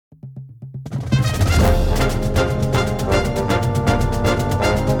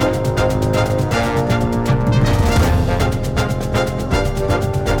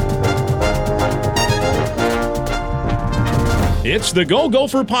It's the Go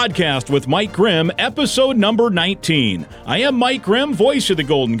Gopher Podcast with Mike Grimm, episode number 19. I am Mike Grimm, voice of the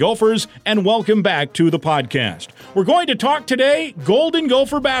Golden Gophers, and welcome back to the podcast. We're going to talk today Golden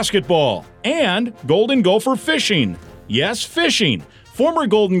Gopher basketball and Golden Gopher fishing. Yes, fishing. Former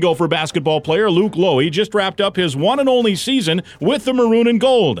Golden Gopher basketball player Luke Lowy just wrapped up his one and only season with the Maroon and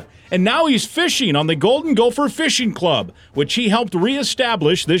Gold. And now he's fishing on the Golden Gopher Fishing Club, which he helped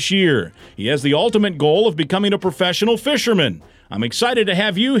reestablish this year. He has the ultimate goal of becoming a professional fisherman. I'm excited to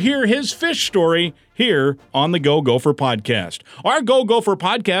have you hear his fish story here on the Go Gopher Podcast. Our Go Gopher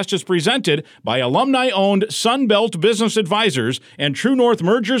Podcast is presented by alumni-owned Sunbelt Business Advisors and True North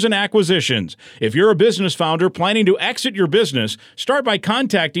Mergers and Acquisitions. If you're a business founder planning to exit your business, start by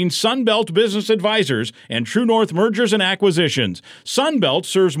contacting Sunbelt Business Advisors and True North Mergers and Acquisitions. Sunbelt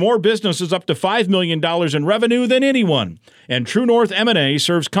serves more businesses up to $5 million in revenue than anyone. And True North M&A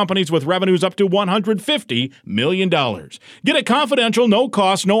serves companies with revenues up to $150 million. Get a confidential,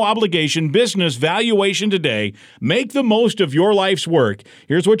 no-cost, no-obligation business valuation today. Make the most of your life's work.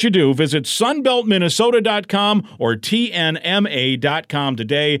 Here's what you do. Visit sunbeltminnesota.com or tnma.com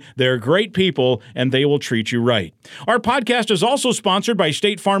today. They're great people, and they will treat you right. Our podcast is also sponsored by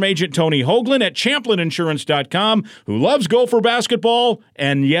State Farm agent Tony Hoagland at ChamplinInsurance.com, who loves Gopher basketball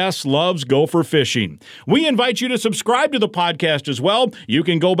and, yes, loves Gopher fishing. We invite you to subscribe to the podcast as well. You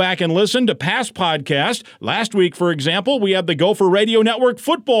can go back and listen to past podcasts. Last week, for example, we had the Gopher Radio Network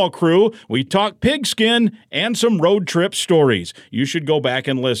football crew. We talked pigskin and some road trip stories. You should go back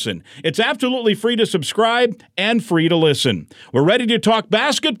and listen. It's absolutely free to subscribe and free to listen. We're ready to talk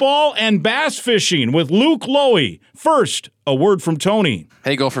basketball and bass fishing with Luke Lowy. First, a word from Tony.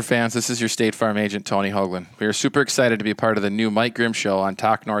 Hey Gopher fans, this is your State Farm agent Tony Hoagland. We are super excited to be part of the new Mike Grimm Show on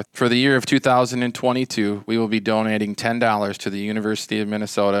Talk North. For the year of 2022, we will be donating $10 to the University of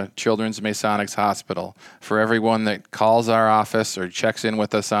Minnesota Children's Masonics Hospital for everyone that calls our office or checks in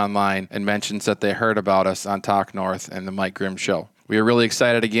with us online and mentions that they heard about us on Talk North and the Mike Grimm Show. We are really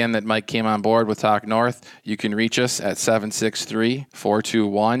excited again that Mike came on board with Talk North. You can reach us at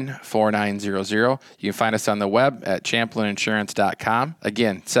 763-421-4900. You can find us on the web at ChamplinInsurance.com.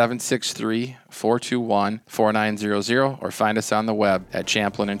 Again, 763-421-4900, or find us on the web at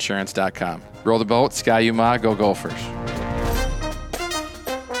ChamplinInsurance.com. Roll the boat, Sky Yuma, go Gophers.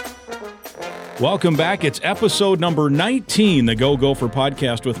 Welcome back. It's episode number 19, the Go Gopher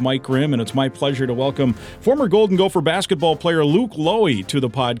Podcast with Mike Grimm, and it's my pleasure to welcome former Golden Gopher basketball player Luke Lowy to the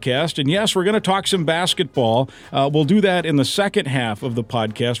podcast. And yes, we're going to talk some basketball. We'll do that in the second half of the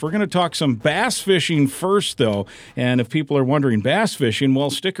podcast. We're going to talk some bass fishing first, though. And if people are wondering, bass fishing, well,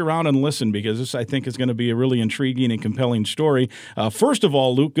 stick around and listen, because this, I think, is going to be a really intriguing and compelling story. First of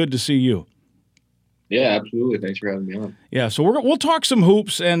all, Luke, good to see you. Yeah, absolutely. Thanks for having me on. Yeah, so we'll talk some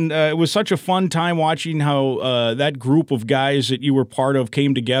hoops, and it was such a fun time watching how that group of guys that you were part of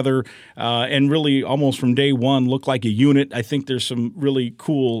came together and really almost from day one looked like a unit. I think there's some really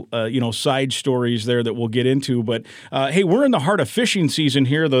cool, side stories there that we'll get into. But, hey, we're in the heart of fishing season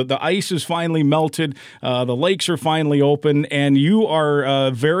here. The ice is finally melted. The lakes are finally open, and you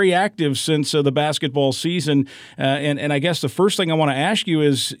are very active since the basketball season. And I guess the first thing I want to ask you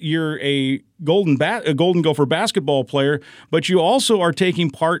is, you're a Golden Gopher basketball player, but you also are taking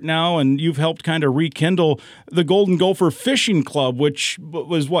part now, and you've helped kind of rekindle the Golden Gopher Fishing Club, which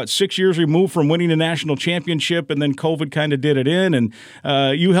was, 6 years removed from winning a national championship, and then COVID kind of did it in, and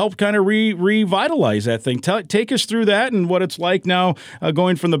you helped kind of revitalize that thing. Take us through that and what it's like now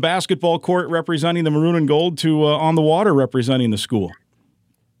going from the basketball court representing the Maroon and Gold to on the water representing the school.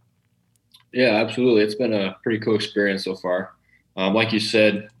 Yeah, absolutely. It's been a pretty cool experience so far. Like you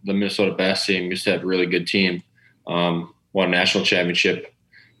said, the Minnesota Bass team used to have a really good team. Won a national championship,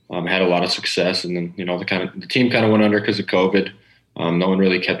 had a lot of success, and then the team kind of went under because of COVID. No one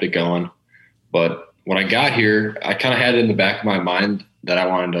really kept it going. But when I got here, I kind of had it in the back of my mind that I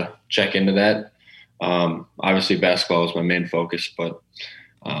wanted to check into that. Obviously, basketball was my main focus, but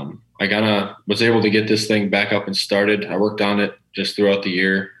I kind of was able to get this thing back up and started. I worked on it just throughout the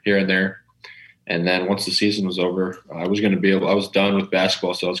year, here and there. And then once the season was over, I was done with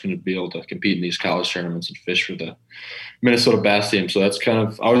basketball, so I was going to be able to compete in these college tournaments and fish for the Minnesota Bass team. So that's kind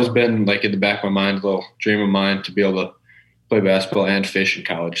of always been like in the back of my mind, a little dream of mine to be able to play basketball and fish in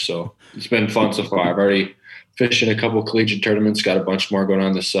college. So it's been fun so far. I've already fished in a couple collegiate tournaments, got a bunch more going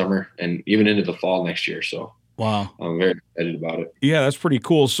on this summer and even into the fall next year. So Wow. I'm very excited about it. Yeah, that's pretty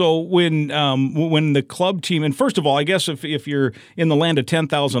cool. So when the club team, and first of all, I guess if you're in the land of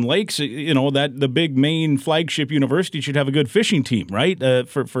 10,000 lakes, that the big main flagship university should have a good fishing team, right?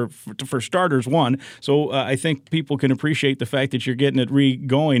 For starters, one. So I think people can appreciate the fact that you're getting it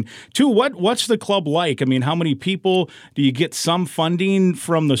going. Two, what's the club like? I mean, how many people? Do you get some funding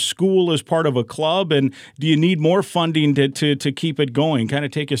from the school as part of a club, and do you need more funding to keep it going? Kind of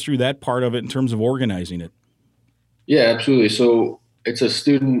take us through that part of it in terms of organizing it. Yeah, absolutely. So it's a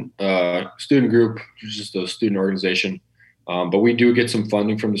student group, just a student organization. But we do get some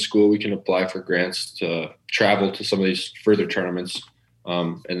funding from the school. We can apply for grants to travel to some of these further tournaments,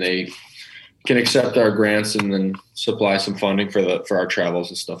 and they can accept our grants and then supply some funding for our travels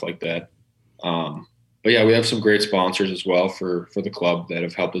and stuff like that. But yeah, we have some great sponsors as well for the club that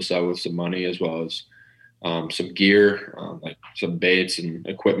have helped us out with some money, as well as some gear, like some baits and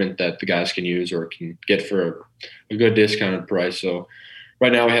equipment that the guys can use or can get for a good discounted price. So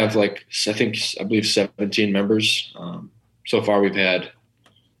right now we have I believe 17 members. So far we've had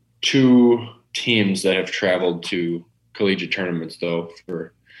 2 teams that have traveled to collegiate tournaments though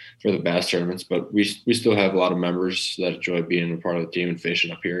for the bass tournaments, but we still have a lot of members that enjoy being a part of the team and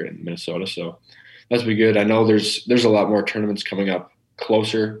fishing up here in Minnesota. So that's been good. I know there's a lot more tournaments coming up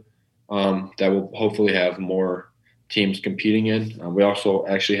closer that will hopefully have more teams competing in. We also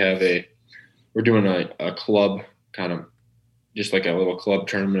actually have we're doing a club, kind of just like a little club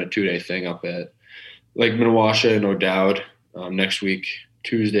tournament, a 2-day thing up at Lake Minnewacha and O'Dowd next week,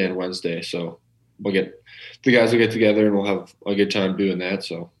 Tuesday and Wednesday. So the guys will get together and we'll have a good time doing that.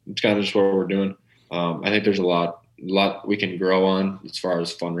 So it's kind of just what we're doing. I think there's a lot we can grow on as far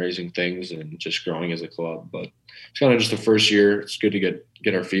as fundraising things and just growing as a club, but it's kind of just the first year. It's good to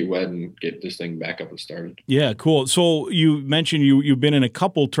get our feet wet and get this thing back up and started. Yeah, cool. So you mentioned you've been in a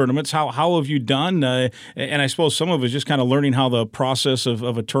couple tournaments. How have you done? And I suppose some of it is just kind of learning how the process of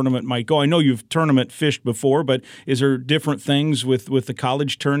a tournament might go. I know you've tournament fished before, but is there different things with the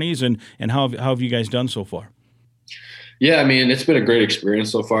college tourneys, and how have you guys done so far? Yeah, I mean, it's been a great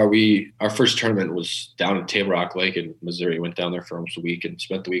experience so far. Our first tournament was down in Table Rock Lake in Missouri. Went down there for almost a week and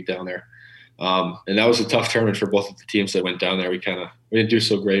spent the week down there. And that was a tough tournament for both of the teams that went down there. We didn't do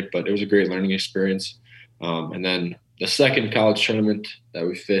so great, but it was a great learning experience. And then the second college tournament that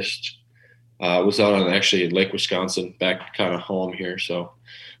we fished was out on actually Lake Wisconsin, back kind of home here. So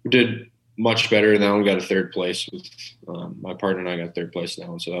we did much better, and that one got a third place. With my partner and I got third place in that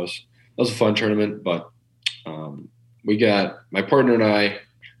one. So that was a fun tournament, but we got my partner and I.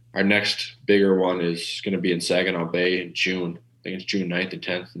 Our next bigger one is going to be in Saginaw Bay in June. I think it's June 9th and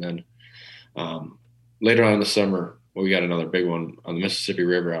 10th. And then later on in the summer, we got another big one on the Mississippi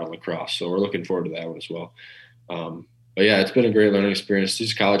River out of La Crosse. So we're looking forward to that one as well. But yeah, it's been a great learning experience.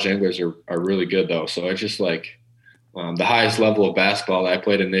 These college anglers are really good though. So it's just like the highest level of basketball that I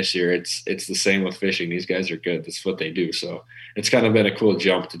played in this year. It's the same with fishing. These guys are good. That's what they do. So it's kind of been a cool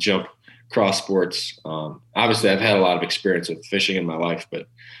jump cross sports. Obviously I've had a lot of experience with fishing in my life, but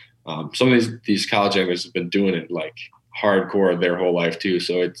some of these college anglers have been doing it like hardcore their whole life too.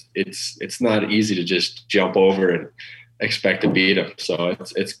 So it's not easy to just jump over and expect to beat them. So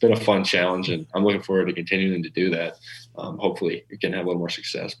it's been a fun challenge, and I'm looking forward to continuing to do that. Hopefully we can have a little more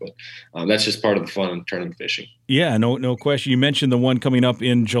success, but that's just part of the fun in tournament fishing. Yeah, no question. You mentioned the one coming up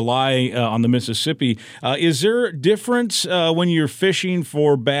in July on the Mississippi. Is there a difference when you're fishing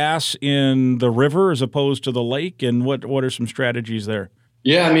for bass in the river as opposed to the lake, and what are some strategies there?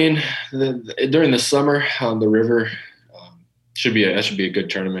 Yeah, I mean, during the summer on the river should be a good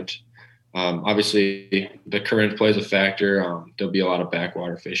tournament. Obviously, the current plays a factor. There'll be a lot of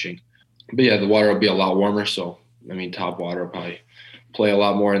backwater fishing, but yeah, the water will be a lot warmer. So, I mean, top water will probably play a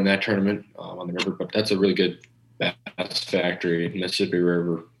lot more in that tournament on the river. But that's a really good bass factory. Mississippi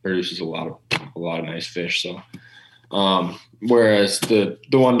River produces a lot of nice fish. So, whereas the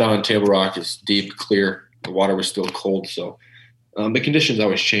one down in Table Rock is deep, clear. The water was still cold, so the conditions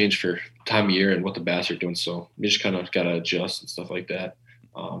always change for time of year and what the bass are doing. So you just kind of got to adjust and stuff like that.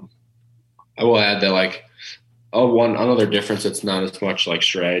 I will add that another difference that's not as much like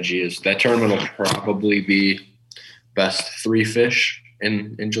strategy is that tournament will probably be best 3 fish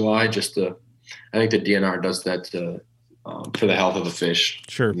in July. I think the DNR does that for the health of the fish,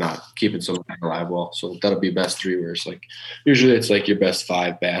 sure, not keeping some alive well. So that'll be best 3, where it's like usually it's like your best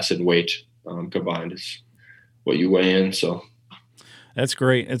 5 bass in weight combined is what you weigh in. So That's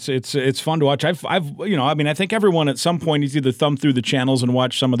great. It's fun to watch. I've I think everyone at some point has either thumbed through the channels and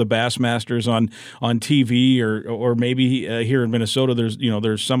watched some of the Bassmasters on TV or maybe here in Minnesota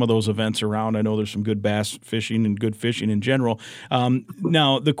there's some of those events around. I know there's some good bass fishing and good fishing in general.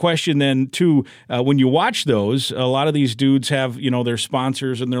 Now the question then too, when you watch those, a lot of these dudes have their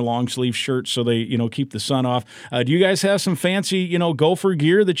sponsors and their long sleeve shirts so they keep the sun off. Do you guys have some fancy gopher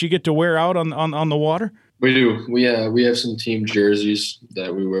gear that you get to wear out on the water? We do. We have some team jerseys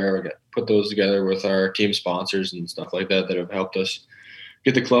that we wear. We put those together with our team sponsors and stuff like that have helped us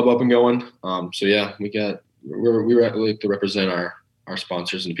get the club up and going. So yeah, we like to represent our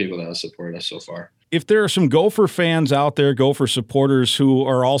sponsors and the people that have supported us so far. If there are some Gopher fans out there, Gopher supporters who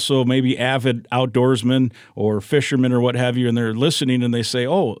are also maybe avid outdoorsmen or fishermen or what have you, and they're listening and they say,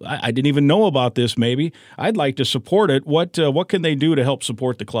 "Oh, I didn't even know about this. Maybe I'd like to support it." What can they do to help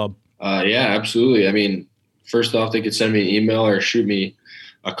support the club? Yeah, absolutely. I mean, first off, they could send me an email or shoot me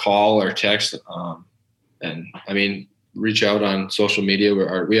a call or text. And I mean, reach out on social media.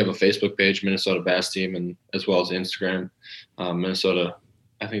 We have a Facebook page, Minnesota Bass Team, and as well as Instagram, Minnesota.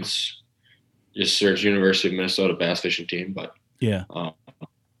 I think it's just search University of Minnesota Bass Fishing Team. But yeah,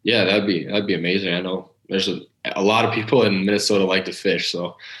 that'd be amazing. I know there's a lot of people in Minnesota like to fish,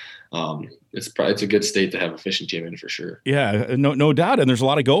 so it's a good state to have a fishing team in for sure. Yeah, no doubt. And there's a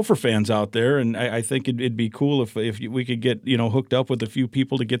lot of Gopher fans out there, and I think it'd be cool if we could get hooked up with a few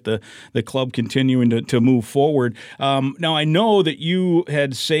people to get the club continuing to move forward. Now I know that you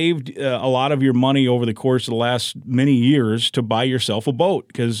had saved a lot of your money over the course of the last many years to buy yourself a boat,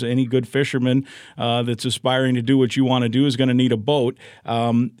 because any good fisherman that's aspiring to do what you want to do is going to need a boat.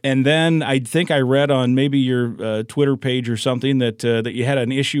 And then I think I read on maybe your Twitter page or something that you had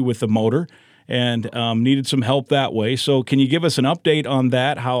an issue with the motor and needed some help that way. So can you give us an update on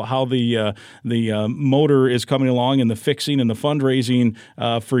that, how the motor is coming along and the fixing and the fundraising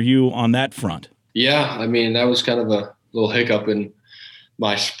for you on that front? Yeah, I mean, that was kind of a little hiccup in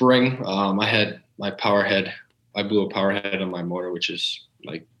my spring. I had my power head. I blew a power head on my motor, which is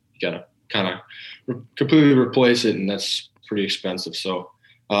like you got to kind of completely replace it, and that's pretty expensive. So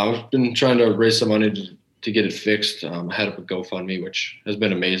I've been trying to raise some money to get it fixed. I had up a GoFundMe, which has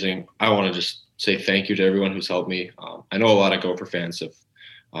been amazing. I want to just say thank you to everyone who's helped me. I know a lot of Gopher fans have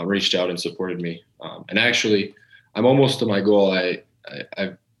reached out and supported me. And actually, I'm almost to my goal.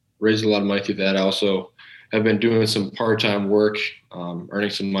 I've raised a lot of money through that. I also have been doing some part-time work, earning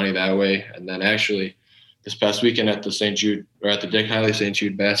some money that way. And then actually, this past weekend at the Dick Hiley St.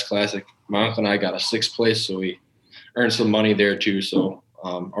 Jude Bass Classic, my uncle and I got a 6th place, so we earned some money there too. So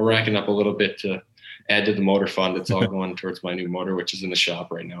I'm racking up a little bit to add to the motor fund. It's all going towards my new motor, which is in the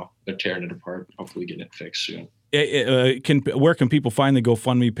shop right now. They're tearing it apart, hopefully getting it fixed soon. Where can people find the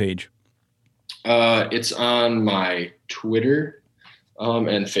GoFundMe page? It's on my Twitter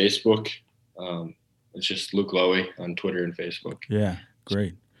and Facebook. It's just Luke Lowy on Twitter and Facebook. Yeah,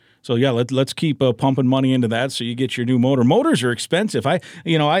 great. So yeah, let's keep pumping money into that so you get your new motor. Motors are expensive.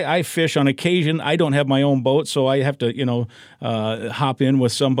 I fish on occasion. I don't have my own boat, so I have to hop in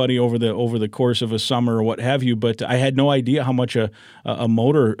with somebody over the course of a summer or what have you. But I had no idea how much a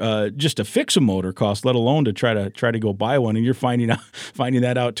motor just to fix a motor costs, let alone to try to go buy one. And you're finding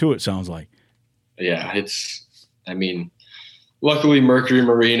that out too. It sounds like. Yeah, luckily Mercury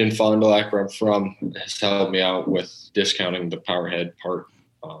Marine in Fond du Lac, where I'm from, has helped me out with discounting the power head part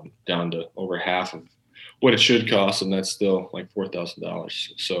down to over half of what it should cost, and that's still like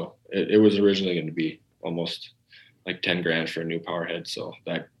 $4,000. So it was originally going to be almost like $10,000 for a new power head. So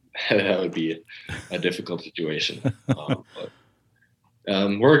that would be a difficult situation. But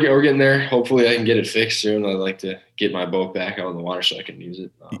we're getting there. Hopefully I can get it fixed soon. I'd like to get my boat back out in the water so I can use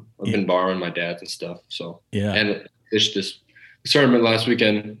it. I've been borrowing my dad's and stuff. So yeah, and fished this tournament last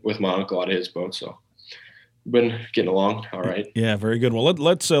weekend with my uncle out of his boat. So been getting along all right. Yeah, very good. Well,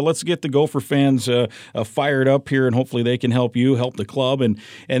 let's get the Gopher fans fired up here, and hopefully they can help the club, and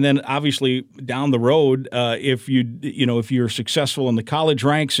then obviously down the road, if you're successful in the college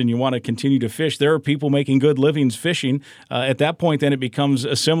ranks and you want to continue to fish, there are people making good livings fishing. At that point, then it becomes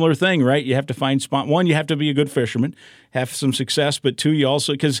a similar thing, right? You have to find spot. One, you have to be a good fisherman, have some success, but two, you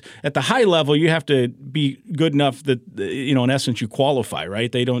also, because at the high level, you have to be good enough that in essence you qualify,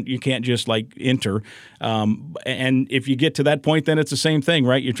 right? You can't just like enter. And if you get to that point, then it's the same thing,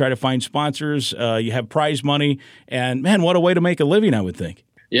 right? You try to find sponsors, you have prize money, and man, what a way to make a living, I would think.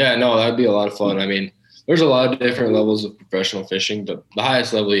 Yeah, no, that'd be a lot of fun. I mean, there's a lot of different levels of professional fishing. The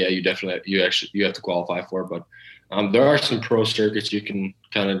highest level, yeah, you have to qualify for, but there are some pro circuits you can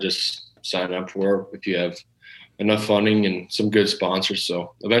kind of just sign up for if you have enough funding and some good sponsors.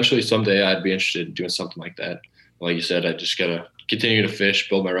 So eventually someday I'd be interested in doing something like that. Like you said, I just got to continue to fish,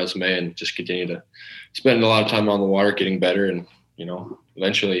 build my resume, and just continue to spend a lot of time on the water, getting better, and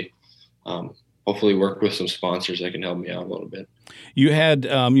eventually, hopefully, work with some sponsors that can help me out a little bit. You had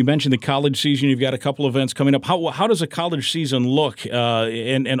you mentioned the college season. You've got a couple events coming up. How does a college season look?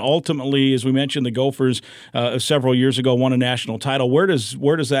 And ultimately, as we mentioned, the Gophers several years ago won a national title. Where does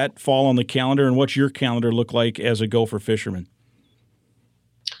that fall on the calendar, and what's your calendar look like as a Gopher fisherman?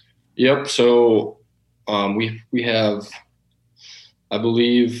 Yep. So we have, I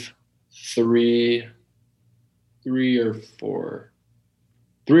believe, three or four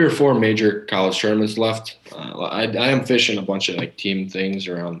major college tournaments left. I am fishing a bunch of like team things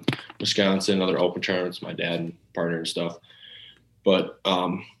around Wisconsin, other open tournaments, my dad and partner and stuff. But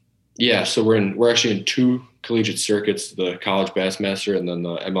so we're actually in 2 collegiate circuits, the College Bassmaster and then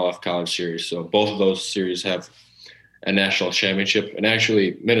the MLF College Series. So both of those series have a national championship, and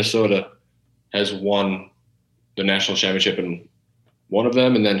actually Minnesota has won the national championship in one of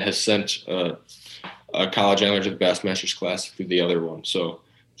them, and then has sent a college angler to the Bassmasters class through the other one. So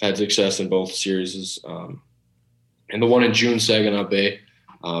I've had success in both series. And the one in June, Saginaw Bay,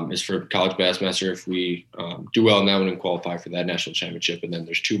 is for College Bassmaster. If we do well in that one and qualify for that national championship, and then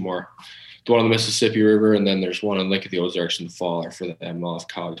there's 2 more. The one on the Mississippi River, and then there's one on Lake of the Ozarks in the fall, are for the MLF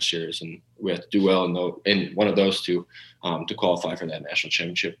College Series, and we have to do well in one of those 2 to qualify for that national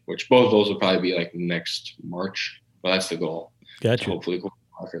championship. Which both of those will probably be like next March, but that's the goal. Gotcha. To hopefully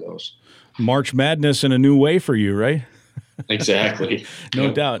qualify for those. March Madness in a new way for you, right? Exactly.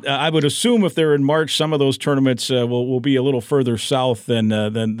 No doubt. I would assume if they're in March, some of those tournaments will be a little further south than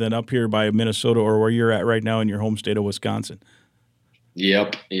up here by Minnesota or where you're at right now in your home state of Wisconsin.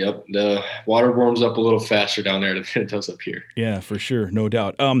 Yep. The water warms up a little faster down there than it does up here. Yeah, for sure. No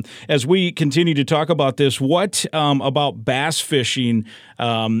doubt. As we continue to talk about this, what about bass fishing?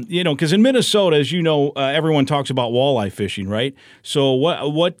 Because in Minnesota, as you know, everyone talks about walleye fishing, right? So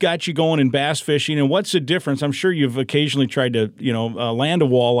what got you going in bass fishing, and what's the difference? I'm sure you've occasionally tried to, land a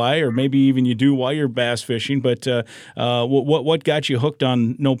walleye, or maybe even you do while you're bass fishing, but what got you hooked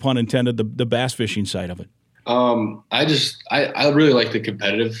on, no pun intended, the bass fishing side of it? I really like the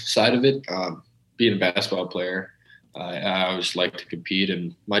competitive side of it. Being a basketball player, I always like to compete,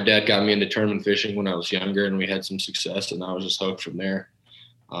 and my dad got me into tournament fishing when I was younger, and we had some success, and I was just hooked from there.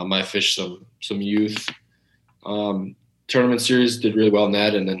 I fished some youth tournament series, did really well in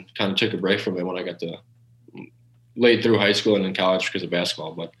that, and then kind of took a break from it when I got to late through high school and in college because of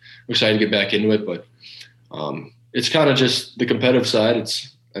basketball. But I'm excited to get back into it. But it's kind of just the competitive side.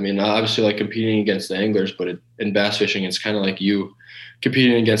 I obviously like competing against the anglers, but in bass fishing, it's kind of like you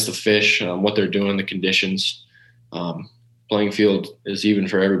competing against the fish, what they're doing, the conditions. Playing field is even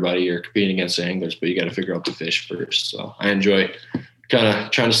for everybody. You're competing against the anglers, but you got to figure out the fish first. So I enjoy kind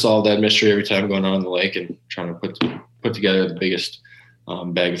of trying to solve that mystery every time going on the lake and trying to put together the biggest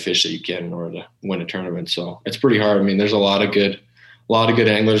bag of fish that you can in order to win a tournament. So it's pretty hard. There's a lot of good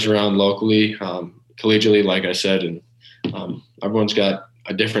anglers around locally, collegiately, like I said, and everyone's got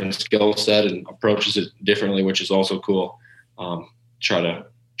a different skill set and approaches it differently, which is also cool. Try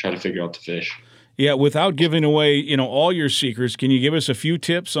to figure out the fish. Yeah, without giving away, all your secrets, can you give us a few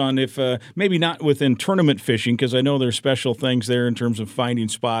tips on if maybe not within tournament fishing, because I know there's special things there in terms of finding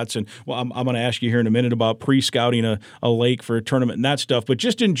spots, and I'm going to ask you here in a minute about pre-scouting a lake for a tournament and that stuff, but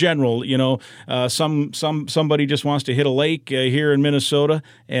just in general, somebody just wants to hit a lake here in Minnesota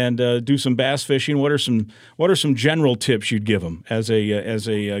and do some bass fishing. What are some general tips you'd give them as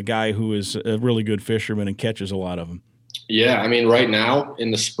a guy who is a really good fisherman and catches a lot of them? Yeah, right now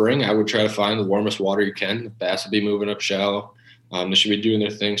in the spring, I would try to find the warmest water you can. The bass will be moving up shallow. They should be doing their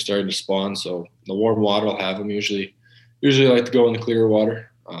thing, starting to spawn. So the warm water will have them. Usually like to go in the clear water,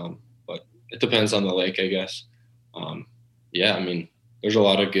 but it depends on the lake, I guess. There's a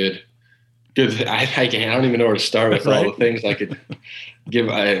lot of good. I don't even know where to start with all the things I could give.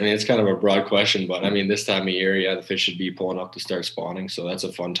 It's kind of a broad question, but this time of year, the fish should be pulling up to start spawning. So that's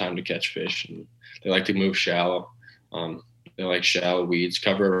a fun time to catch fish. And they like to move shallow. They like shallow weeds,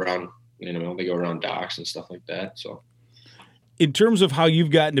 cover around, they go around docks and stuff like that. So in terms of how you've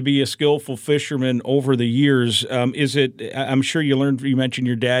gotten to be a skillful fisherman over the years, I'm sure you mentioned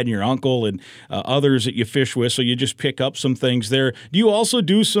your dad and your uncle and others that you fish with, so you just pick up some things there. Do you also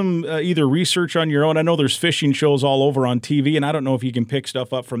do some either research on your own? I know there's fishing shows all over on TV, and I don't know if you can pick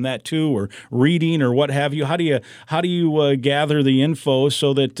stuff up from that too, or reading or what have you. How do you gather the info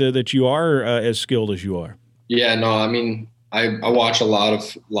so that you are as skilled as you are? Yeah, no, I watch a lot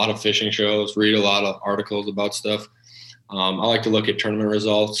of fishing shows, read a lot of articles about stuff. I like to look at tournament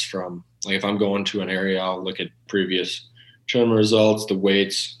results from, like, if I'm going to an area, I'll look at previous tournament results, the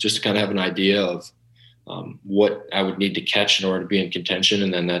weights, just to kind of have an idea of what I would need to catch in order to be in contention.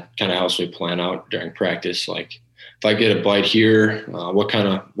 And then that kind of helps me plan out during practice. Like if I get a bite here, what kind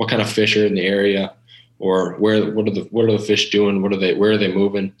of fish are in the area, or what are the fish doing? Where are they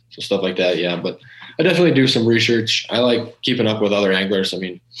moving? So stuff like that. Yeah. But I definitely do some research. I like keeping up with other anglers. I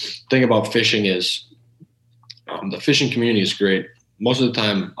mean, the thing about fishing is the fishing community is great. Most of the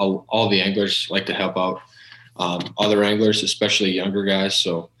time, all the anglers like to help out other anglers, especially younger guys.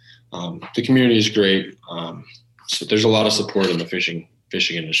 So the community is great. So there's a lot of support in the fishing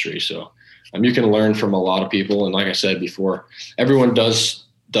industry. So you can learn from a lot of people. And like I said before, everyone does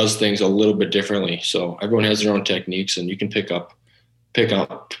things a little bit differently. So everyone has their own techniques, and you can pick up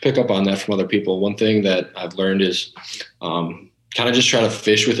on that from other people. One thing that I've learned is kind of just try to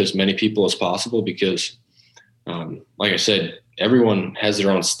fish with as many people as possible, because like I said, everyone has their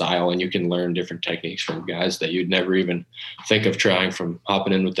own style, and you can learn different techniques from guys that you'd never even think of trying, from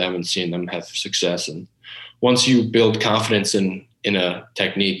hopping in with them and seeing them have success. And once you build confidence in a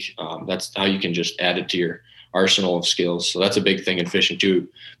technique, that's how you can just add it to your arsenal of skills. So that's a big thing in fishing too.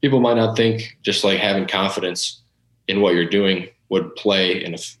 People might not think just like having confidence in what you're doing would play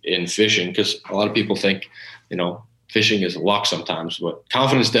in fishing, because a lot of people think, fishing is luck sometimes, but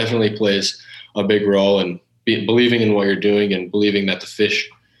confidence definitely plays a big role in believing in what you're doing, and believing that the fish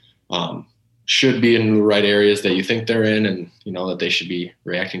should be in the right areas that you think they're in, and that they should be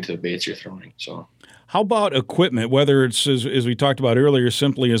reacting to the baits you're throwing. So how about equipment, whether it's, as we talked about earlier,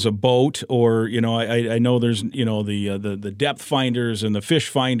 simply as a boat, or, I know there's, the depth finders and the fish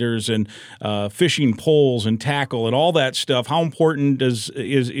finders and fishing poles and tackle and all that stuff. How important is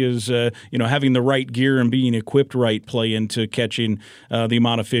having the right gear and being equipped right play into catching the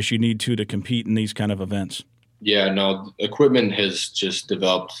amount of fish you need to compete in these kind of events? Yeah, no, equipment has just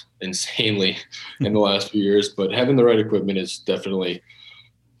developed insanely in the last few years, but having the right equipment is definitely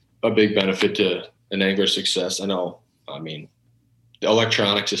a big benefit to an angler's success. I mean, the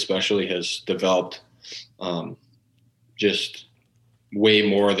electronics especially has developed just way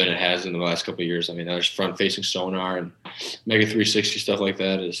more than it has in the last couple of years. I mean, there's front-facing sonar and Mega 360 stuff like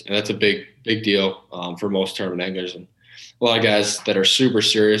that, and that's a big deal for most tournament anglers. And a lot of guys that are super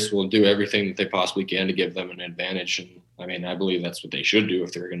serious will do everything that they possibly can to give them an advantage. And I mean, I believe that's what they should do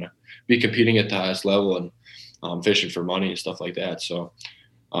if they're going to be competing at the highest level and fishing for money and stuff like that. So,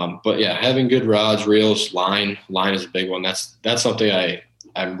 but yeah, having good rods, reels, line is a big one. That's something I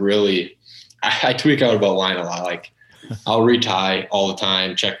tweak out about line a lot. Like I'll retie all the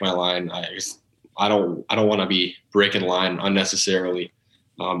time, check my line. I don't want to be breaking line unnecessarily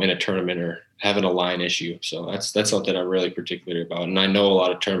in a tournament or having a line issue. So that's something I'm really particular about. And I know a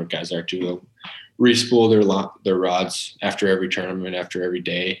lot of tournament guys are too. They'll re-spool their rods after every tournament, after every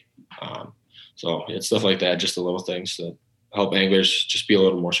day. So it's stuff like that, just the little things that help anglers just be a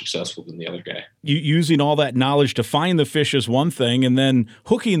little more successful than the other guy. Using all that knowledge to find the fish is one thing, and then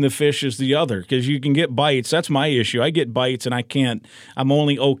hooking the fish is the other, because you can get bites. That's my issue. I get bites, and I'm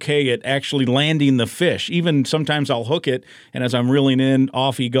only okay at actually landing the fish. Even sometimes I'll hook it, and as I'm reeling in,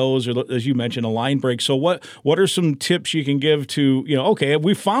 off he goes, or as you mentioned, a line break. So what are some tips you can give to, okay,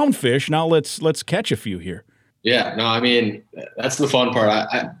 we found fish, now let's catch a few here? Yeah, no, I mean, that's the fun part.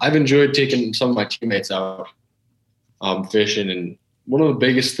 I've enjoyed taking some of my teammates out fishing, and one of the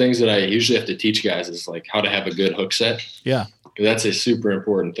biggest things that I usually have to teach guys is like how to have a good hook set. Yeah, because that's a super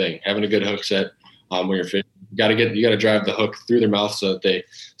important thing. Having a good hook set when you're fishing, you got to drive the hook through their mouth so that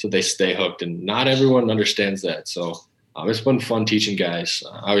they stay hooked, and not everyone understands that. So it's been fun teaching guys.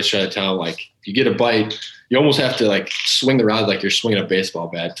 I always try to tell them, like, if you get a bite, you almost have to like swing the rod like you're swinging a baseball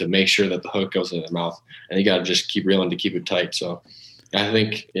bat to make sure that the hook goes in their mouth, and you got to just keep reeling to keep it tight. So I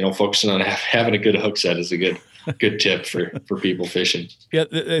think focusing on having a good hook set is a good tip for people fishing. Yeah,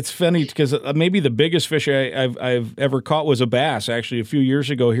 it's funny because maybe the biggest fish I've ever caught was a bass, actually, a few years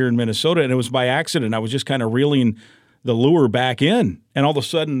ago here in Minnesota, and it was by accident. I was just kind of reeling the lure back in, and all of a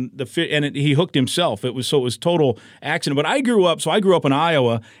sudden the fish, he hooked himself. It was total accident. But I grew up in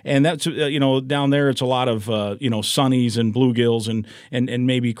Iowa, and that's down there it's a lot of sunnies and bluegills and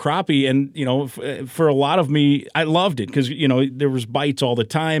maybe crappie, and for a lot of me, I loved it because there was bites all the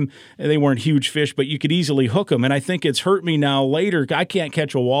time, and they weren't huge fish, but you could easily hook them. And I think it's hurt me now later. I can't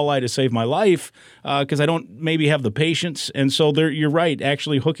catch a walleye to save my life because I don't maybe have the patience. And so you're right.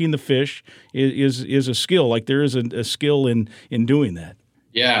 Actually, hooking the fish is a skill. Like there is a skill in doing that.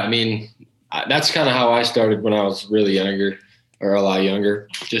 Yeah, I mean, that's kind of how I started when I was really younger, or a lot younger,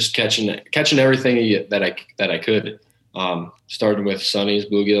 just catching everything that I could. Starting with sunnies,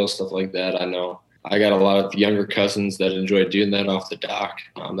 bluegills, stuff like that. I know I got a lot of younger cousins that enjoy doing that off the dock.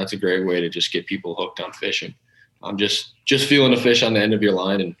 That's a great way to just get people hooked on fishing. Just feeling a fish on the end of your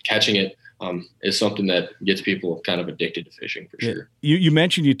line and catching it is something that gets people kind of addicted to fishing for sure. You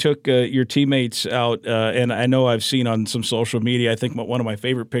mentioned you took your teammates out, and I know I've seen on some social media, I think one of my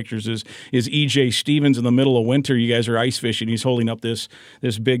favorite pictures is EJ Stevens in the middle of winter. You guys are ice fishing. He's holding up this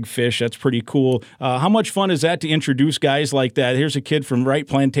big fish. That's pretty cool. How much fun is that to introduce guys like that? Here's a kid from Wright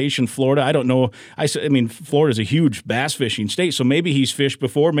Plantation, Florida. I don't know. I mean, Florida's a huge bass fishing state, so maybe he's fished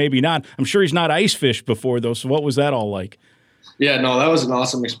before, maybe not. I'm sure he's not ice fished before, though, so what was that all like? Yeah, no, that was an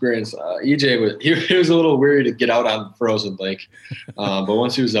awesome experience. EJ he was a little weary to get out on the frozen lake, but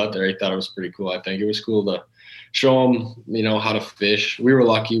once he was out there, he thought it was pretty cool. I think it was cool to show him, how to fish. We were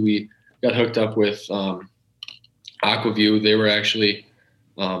lucky; we got hooked up with Aquaview. They were actually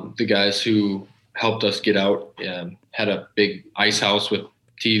the guys who helped us get out and had a big ice house with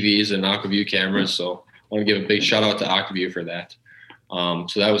TVs and Aquaview cameras. So I want to give a big shout out to Aquaview for that.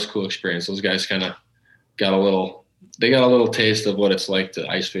 So that was a cool experience. Those guys kind of got a little taste of what it's like to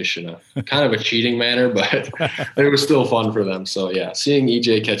ice fish in a kind of a cheating manner, but it was still fun for them. So yeah, seeing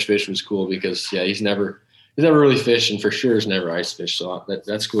EJ catch fish was cool because he's never really fished, and for sure has never ice fished. So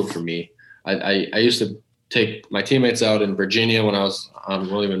that's cool for me. I used to take my teammates out in Virginia when I was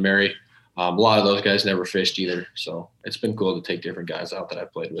on William and Mary. A lot of those guys never fished either. So it's been cool to take different guys out that I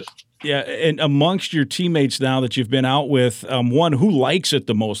played with. Yeah, and amongst your teammates now that you've been out with, one, who likes it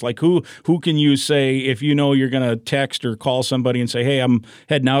the most? Like who can you say, if you're going to text or call somebody and say, hey, I'm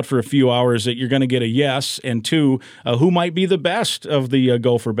heading out for a few hours, that you're going to get a yes? And two, who might be the best of the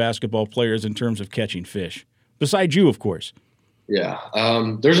Gopher basketball players in terms of catching fish? Besides you, of course. Yeah,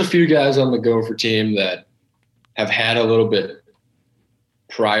 there's a few guys on the Gopher team that have had a little bit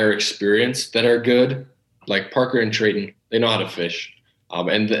prior experience that are good, like Parker and Trayton. They know how to fish,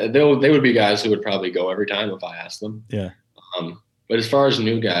 and they would be guys who would probably go every time if I asked them. Yeah. But as far as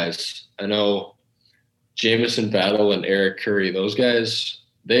new guys, I know Jamison Battle and Eric Curry. Those guys,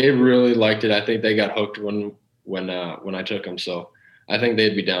 they really liked it. I think they got hooked when I took them. So I think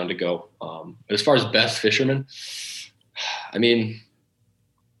they'd be down to go. But as far as best fishermen, I mean,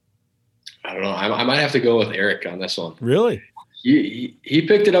 I don't know. I might have to go with Eric on this one. Really? He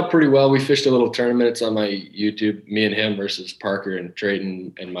picked it up pretty well. We fished a little tournament. It's on my YouTube, me and him versus Parker and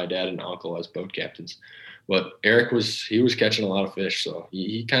Trayton and my dad and uncle as boat captains. But Eric was catching a lot of fish, so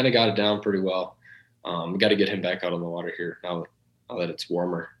he kind of got it down pretty well. We got to get him back out on the water here now that it's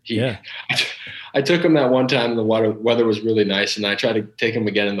warmer. I took him that one time. The weather was really nice, and I tried to take him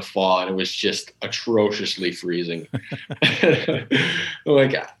again in the fall, and it was just atrociously freezing.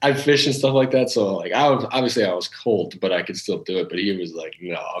 Like I fish and stuff like that, so like I was cold, but I could still do it. But he was like,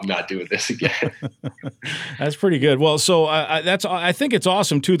 "No, I'm not doing this again." That's pretty good. Well, so I think it's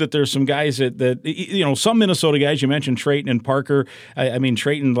awesome too that there's some guys that some Minnesota guys. You mentioned Trayton and Parker. I mean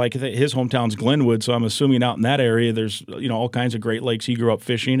Trayton, like his hometown's Glenwood, so I'm assuming out in that area there's all kinds of Great Lakes he grew up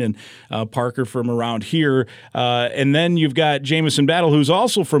fishing, and Parker from around here, and then you've got Jamison Battle, who's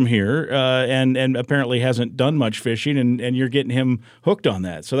also from here, and apparently hasn't done much fishing, and you're getting him hooked on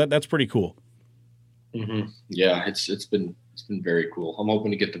that. So that's pretty cool. Mm-hmm. Yeah, it's been very cool. I'm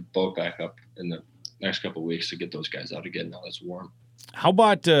hoping to get the boat back up in the next couple of weeks to get those guys out again now that's warm. How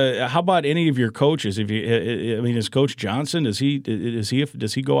about any of your coaches? Is Coach Johnson, does he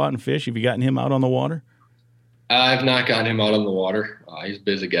go out and fish? Have you gotten him out on the water? I've not gotten him out on the water. He's a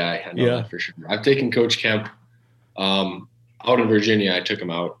busy guy. I know that for sure. I've taken Coach Kemp out in Virginia. I took him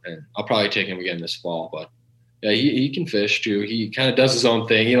out, and I'll probably take him again this fall. But yeah, he can fish too. He kind of does his own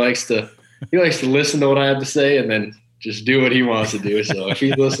thing. He likes to listen to what I have to say and then just do what he wants to do. So if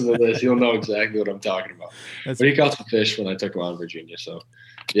he's listening to this, he'll know exactly what I'm talking about. But he caught some fish when I took him out in Virginia. So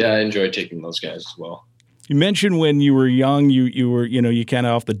yeah, I enjoyed taking those guys as well. You mentioned when you were young, you were you kind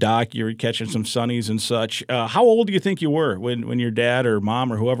of off the dock, you were catching some sunnies and such. How old do you think you were when your dad or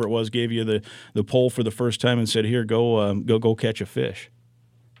mom or whoever it was gave you the pole for the first time and said, "Here, go catch a fish"?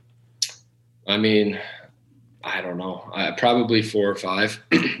 I mean, I don't know. Probably 4 or 5.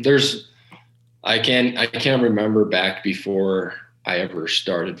 I can't remember back before I ever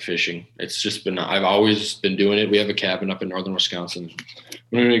started fishing. It's just I've always been doing it. We have a cabin up in northern Wisconsin.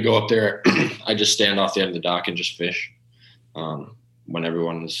 When we go up there, I just stand off the end of the dock and just fish. When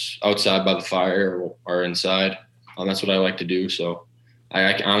everyone's outside by the fire or inside, that's what I like to do. So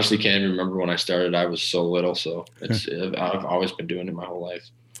I honestly can't even remember when I started. I was so little, so I've always been doing it my whole life.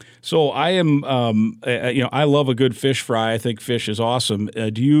 So I am, I love a good fish fry. I think fish is awesome.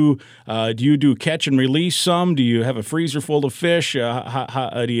 Do you do catch and release some? Do you have a freezer full of fish? Do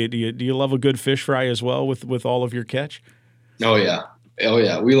you love a good fish fry as well with all of your catch? Oh yeah.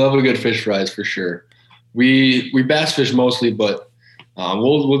 We love a good fish fries for sure. We bass fish mostly, but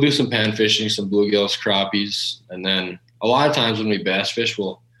we'll do some pan fishing, some bluegills, crappies, and then a lot of times when we bass fish,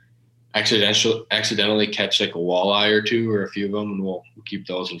 we'll accidentally catch like a walleye or two or a few of them, and we'll keep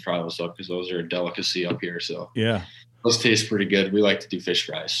those and fry those up because those are a delicacy up here. So Yeah. those taste pretty good. We like to do fish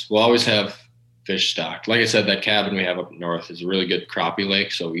fries. We'll always have fish stocked. Like I said, that cabin we have up north is a really good crappie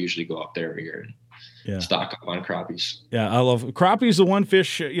lake, so we usually go up there every year and stock up on crappies. Yeah, I love crappie's the one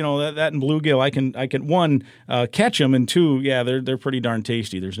fish, that and bluegill. I can one catch them, and two, yeah, they're pretty darn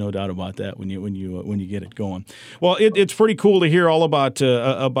tasty. There's no doubt about that when you get it going. Well, it's pretty cool to hear all about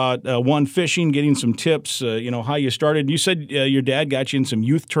one fishing, getting some tips, how you started. You said your dad got you in some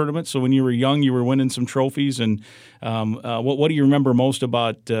youth tournaments, so when you were young, you were winning some trophies. And what do you remember most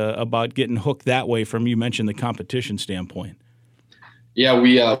about getting hooked that way? From, you mentioned the competition standpoint. Yeah,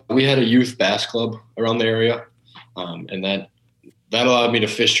 we had a youth bass club around the area, and that allowed me to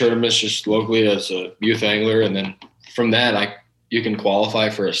fish tournaments just locally as a youth angler, and then from that you can qualify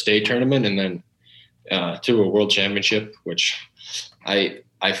for a state tournament and then to a world championship, which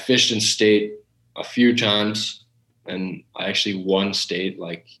I fished in state a few times, and I actually won state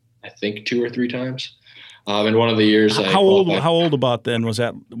like I think 2 or 3 times. In one of the years, how old about then was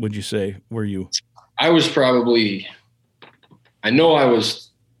that? Would you say were you? I was probably. I know I was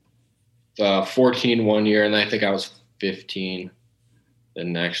 14 one year, and I think I was 15 the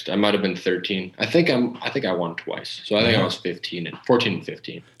next. I might have been 13. I think I won twice. So I think I was 14 and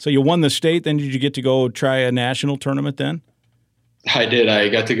 15. So you won the state, then did you get to go try a national tournament then? I did. I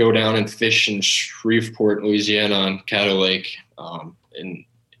got to go down and fish in Shreveport, Louisiana on Caddo Lake, and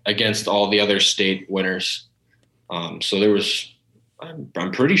against all the other state winners. So there was,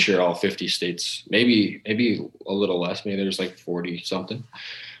 I'm pretty sure all 50 states, maybe a little less. Maybe there's like 40 something.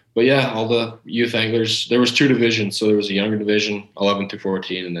 But yeah, all the youth anglers. There was 2 divisions, so there was a younger division, 11 through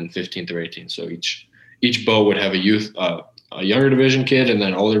 14, and then 15 through 18. So each boat would have a younger division kid and then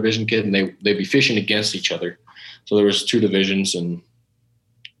an older division kid, and they'd be fishing against each other. So there was 2 divisions, and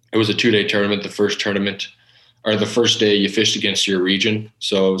it was a 2-day tournament. The first day you fished against your region,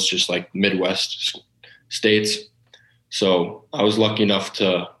 so it was just like Midwest states. So I was lucky enough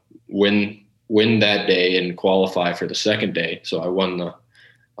to win that day and qualify for the second day. So I won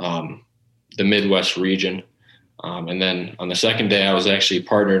the Midwest region. And then on the second day, I was actually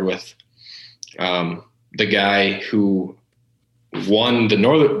partnered with the guy who won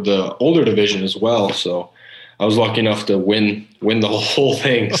the older division as well. So I was lucky enough to win the whole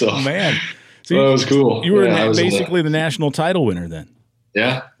thing. So man, so that was cool. You were basically the national title winner then.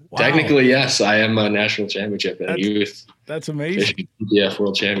 Yeah. Wow. Technically, yes, I am a national championship at youth. That's amazing. Yeah,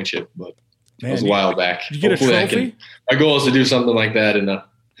 world championship, but it was a while back. Did you get a trophy? My goal is to do something like that in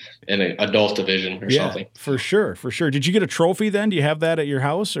an adult division or something. For sure. Did you get a trophy then? Do you have that at your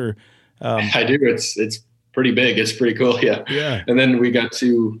house or? I do. It's pretty big. It's pretty cool. Yeah. Yeah. And then we got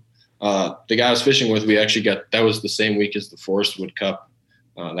to the guy I was fishing with. We actually that was the same week as the Forest Wood Cup.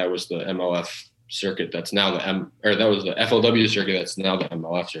 That was the MLF circuit. That's now that was the FLW circuit. That's now the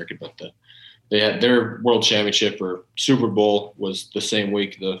MLF circuit. But they had their world championship or Super Bowl was the same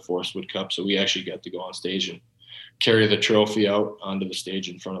week the Forest Wood Cup. So we actually got to go on stage and carry the trophy out onto the stage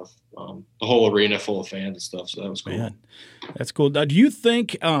in front of the whole arena full of fans and stuff. So that was cool. Man, that's cool. Now, do you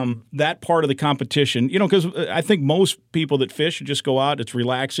think that part of the competition, because I think most people that fish just go out, it's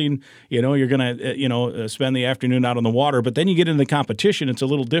relaxing, you're going to, spend the afternoon out on the water, but then you get into the competition, it's a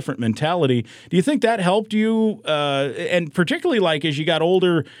little different mentality. Do you think that helped you? And particularly like as you got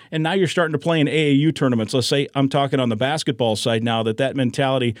older and now you're starting to play in AAU tournaments, let's say I'm talking on the basketball side now, that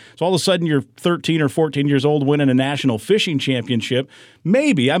mentality, so all of a sudden you're 13 or 14 years old winning a national fishing championship.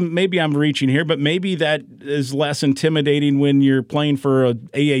 Maybe I'm reaching here, but maybe that is less intimidating when you're playing for a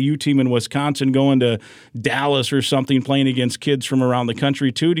AAU team in Wisconsin, going to Dallas or something, playing against kids from around the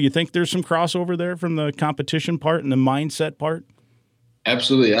country too. Do you think there's some crossover there from the competition part and the mindset part?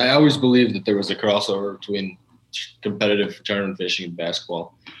 Absolutely. I always believed that there was a crossover between competitive tournament fishing and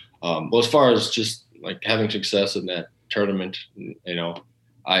basketball. Well, as far as just like having success in that tournament,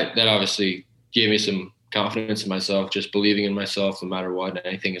 that obviously gave me some confidence in myself, just believing in myself no matter what,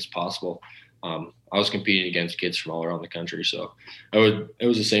 anything is possible. I was competing against kids from all around the country. So it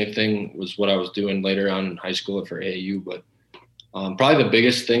was the same thing was what I was doing later on in high school for AAU. But probably the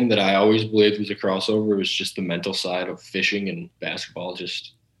biggest thing that I always believed was a crossover was just the mental side of fishing and basketball.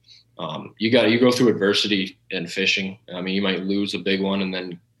 Just you go through adversity in fishing. I mean, you might lose a big one and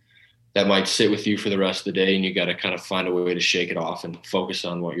then that might sit with you for the rest of the day, and you got to kind of find a way to shake it off and focus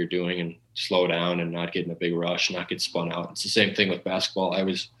on what you're doing and slow down and not get in a big rush, not get spun out. It's the same thing with basketball. I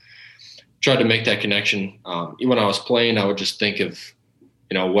was tried to make that connection. When I was playing, I would just think of,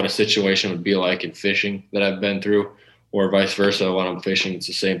 what a situation would be like in fishing that I've been through, or vice versa. When I'm fishing, it's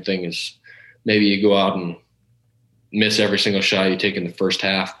the same thing as maybe you go out and miss every single shot you take in the first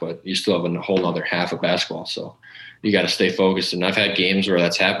half, but you still have a whole other half of basketball. So you got to stay focused. And I've had games where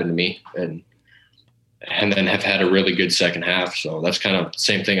that's happened to me and then have had a really good second half. So that's kind of the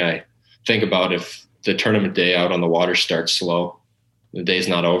same thing I think about if the tournament day out on the water starts slow. The day's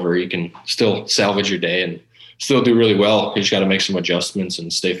not over. You can still salvage your day and still do really well. You just got to make some adjustments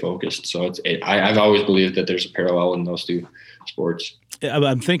and stay focused. So I've always believed that there's a parallel in those two sports.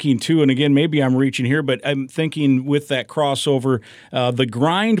 I'm thinking too, and again, maybe I'm reaching here, but I'm thinking with that crossover, the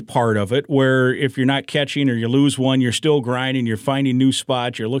grind part of it, where if you're not catching or you lose one, you're still grinding, you're finding new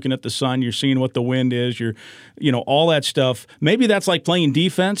spots, you're looking at the sun, you're seeing what the wind is, all that stuff. Maybe that's like playing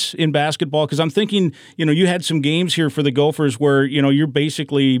defense in basketball, because I'm thinking, you had some games here for the Gophers where, you're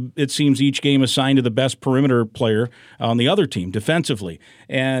basically, it seems each game assigned to the best perimeter player on the other team defensively.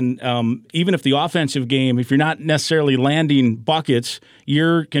 And even if the offensive game, if you're not necessarily landing buckets,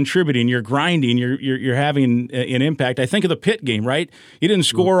 you're contributing, you're grinding, you're having an impact. I think of the Pitt game, right? You didn't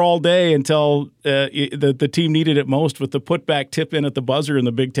score all day until the team needed it most with the putback tip in at the buzzer in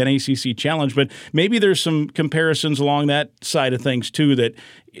the Big Ten ACC Challenge. But maybe there's some comparisons along that side of things too, that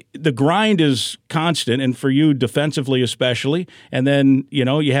the grind is constant, and for you defensively especially. And then,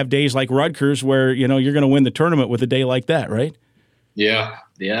 you have days like Rutgers where, you're going to win the tournament with a day like that, right? Yeah.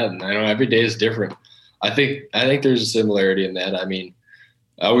 I know every day is different. I think there's a similarity in that. I mean,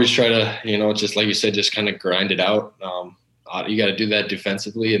 I always try to, just like you said, just kind of grind it out. You got to do that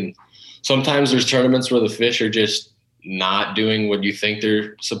defensively. And sometimes there's tournaments where the fish are just not doing what you think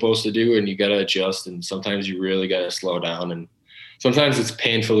they're supposed to do, and you got to adjust. And sometimes you really got to slow down. And sometimes it's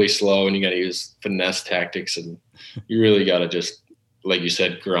painfully slow, and you got to use finesse tactics. And you really got to just, like you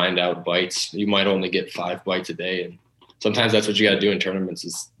said, grind out bites. You might only get 5 bites a day. And sometimes that's what you got to do in tournaments,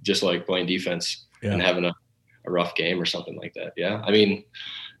 is just like playing defense and having a rough game or something like that. Yeah. I mean,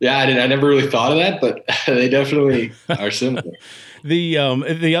 I never really thought of that, but they definitely are similar. The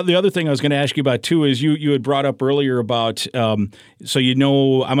other thing I was going to ask you about too is you had brought up earlier about so I'm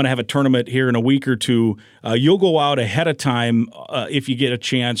going to have a tournament here in a week or two. You'll go out ahead of time if you get a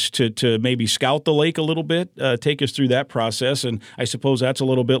chance to maybe scout the lake a little bit. Take us through that process, and I suppose that's a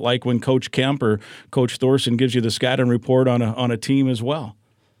little bit like when Coach Kemp or Coach Thorson gives you the scouting report on a team as well.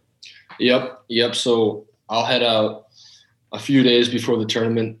 Yep. So I'll head out a few days before the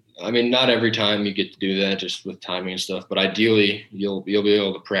tournament. I mean, not every time you get to do that, just with timing and stuff, but ideally you'll be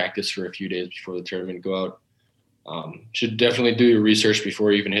able to practice for a few days before the tournament, go out. Should definitely do your research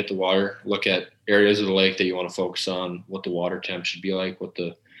before you even hit the water. Look at areas of the lake that you want to focus on, what the water temp should be like, what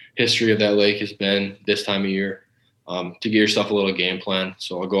the history of that lake has been this time of year, to get yourself a little game plan.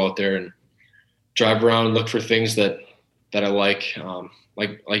 So I'll go out there and drive around and look for things that I like.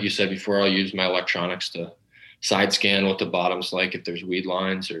 Like you said before, I'll use my electronics to side scan what the bottom's like. If there's weed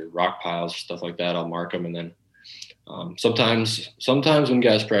lines or rock piles, stuff like that, I'll mark them. And then sometimes when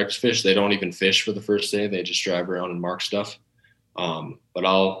guys practice fish, they don't even fish for the first day. They just drive around and mark stuff. But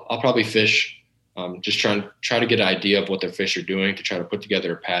I'll probably fish, just try to get an idea of what their fish are doing, to try to put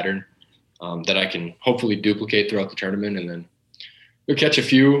together a pattern that I can hopefully duplicate throughout the tournament. And then we'll catch a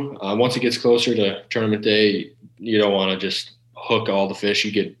few. Once it gets closer to tournament day, you don't want to just hook all the fish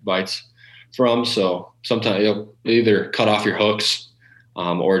you get bites from. So sometimes you'll either cut off your hooks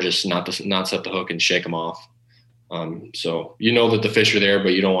or just not set the hook and shake them off. So that the fish are there,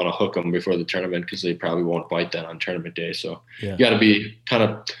 but you don't want to hook them before the tournament because they probably won't bite then on tournament day. So you got to be kind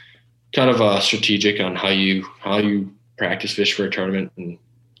of strategic on how you practice fish for a tournament. And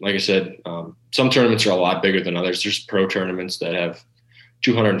like I said, some tournaments are a lot bigger than others. There's pro tournaments that have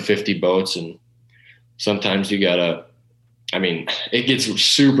 250 boats, and sometimes it gets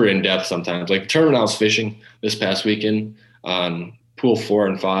super in depth sometimes. Like the tournament I was fishing this past weekend on pool 4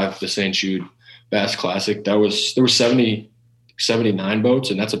 and 5, the St. Jude Bass Classic, there was 79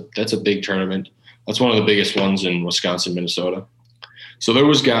 boats, and that's a big tournament. That's one of the biggest ones in Wisconsin, Minnesota. So there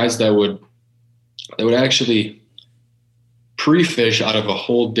was guys that would actually pre-fish out of a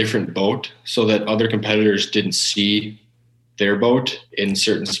whole different boat so that other competitors didn't see their boat in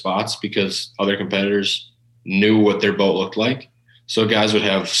certain spots because other competitors knew what their boat looked like. So guys would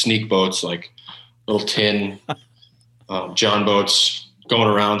have sneak boats, like little tin John boats going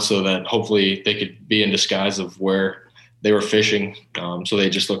around so that hopefully they could be in disguise of where they were fishing. So they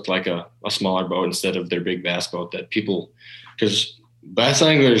just looked like a smaller boat instead of their big bass boat that people, because bass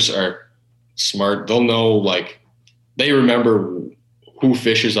anglers are smart. They'll know, they remember who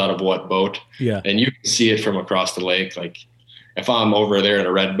fishes out of what boat. Yeah. And you can see it from across the lake. Like if I'm over there in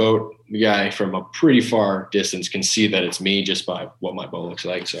a red boat, the guy from a pretty far distance can see that it's me just by what my boat looks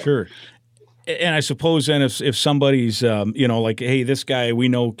like. So sure. And I suppose then if somebody's, hey, this guy we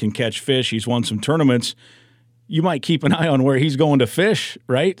know can catch fish, he's won some tournaments, you might keep an eye on where he's going to fish,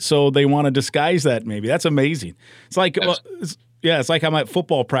 right? So they want to disguise that maybe. That's amazing. It's like it's like I'm at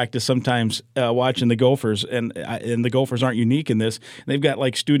football practice sometimes watching the Gophers, and the Gophers aren't unique in this. They've got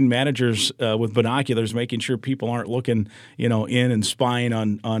like student managers with binoculars making sure people aren't looking, in and spying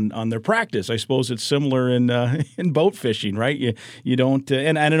on their practice. I suppose it's similar in boat fishing, right? You don't,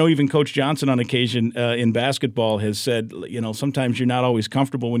 and I know even Coach Johnson on occasion in basketball has said, sometimes you're not always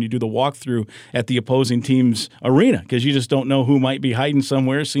comfortable when you do the walkthrough at the opposing team's arena because you just don't know who might be hiding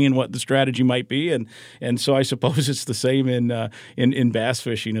somewhere, seeing what the strategy might be, and so I suppose it's the same in bass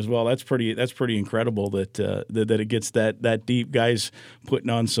fishing as well. That's pretty incredible that it gets that deep. Guys putting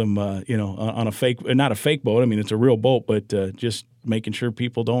on some on a fake, not a fake boat. I mean, it's a real boat, but just making sure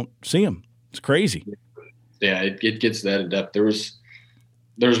people don't see them. It's crazy. Yeah, it gets that in depth. There's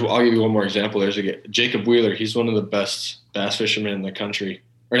I'll give you one more example. There's Jacob Wheeler. He's one of the best bass fishermen in the country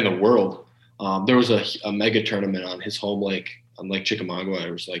or in the world. There was a mega tournament on his home lake on Lake Chickamauga.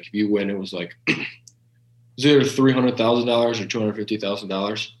 It was like if you win, it was like it was either $300,000 or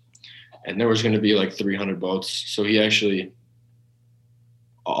 $250,000, and there was going to be like 300 boats. So he actually,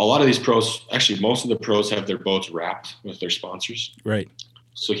 a lot of these pros, actually most of the pros have their boats wrapped with their sponsors. Right.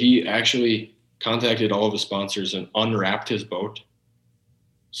 So he actually contacted all of his sponsors and unwrapped his boat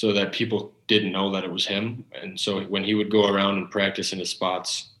so that people didn't know that it was him. And so when he would go around and practice in his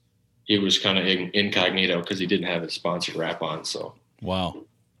spots, he was kind of incognito because he didn't have his sponsored wrap on. So wow.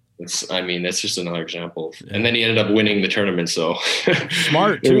 That's just another example. Yeah. And then he ended up winning the tournament. So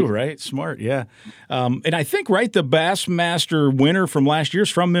smart too, right? Smart, yeah. And I think the Bassmaster winner from last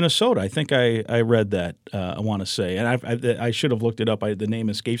year's from Minnesota. I think I read that. I want to say, and I should have looked it up. The name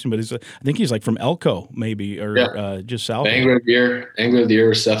escapes me, but I think he's like from Elko, maybe, or just south. Angler of the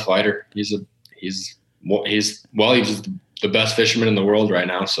year, Seth Fighter. He's the best fisherman in the world right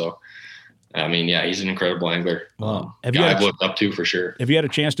now. So. I mean, yeah, he's an incredible angler. Wow. I've looked up to for sure. Have you had a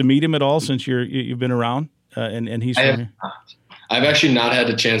chance to meet him at all since you've been around? And he's from here? I've actually not had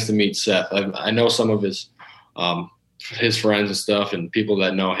the chance to meet Seth. I know some of his friends and stuff, and people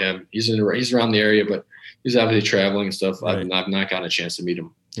that know him. He's around the area, but he's obviously traveling and stuff. Right. I've not gotten a chance to meet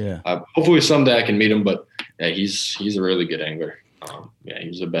him. Yeah. Hopefully someday I can meet him. But yeah, he's a really good angler. He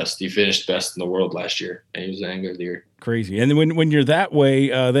was the best. He finished best in the world last year, and he was the angler of the year. Crazy. And when you're that way,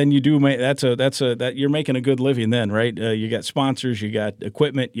 then you do make that you're making a good living then, right? You got sponsors, you got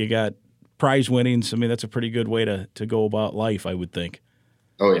equipment, you got prize winnings. I mean, that's a pretty good way to go about life, I would think.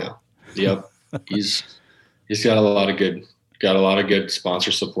 Oh yeah, yep. he's got a lot of good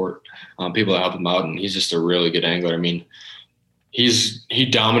sponsor support, people that help him out, and he's just a really good angler. I mean, he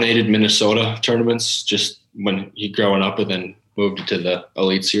dominated Minnesota tournaments just when he growing up, and then moved to the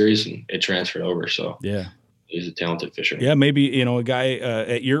Elite Series, and it transferred over. So yeah. He's a talented fisherman. Yeah, maybe a guy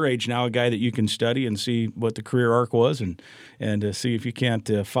at your age now, a guy that you can study and see what the career arc was, and see if you can't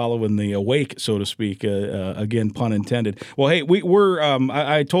follow in the wake, so to speak. Again, pun intended. Well, hey, we're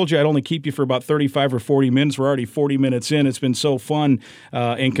I told you I'd only keep you for about 35 or 40 minutes. We're already 40 minutes in. It's been so fun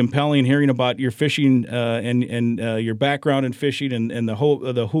and compelling hearing about your fishing and your background in fishing and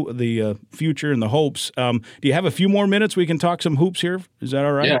the future and the hopes. Do you have a few more minutes we can talk some hoops here? Is that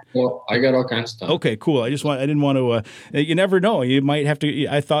all right? Yeah. Well, I got all kinds of stuff. Okay, cool. I didn't want to. You never know. You might have to.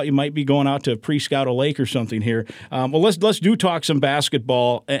 I thought you might be going out to pre-scout a lake or something here. Well, let's do talk some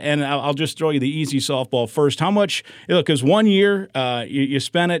basketball, and I'll just throw you the easy softball first. How much? Look, because 1 year you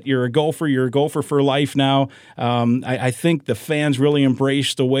spent it. You're a Gopher. You're a Gopher for life now. I think the fans really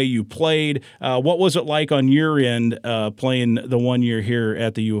embraced the way you played. What was it like on your end playing the 1 year here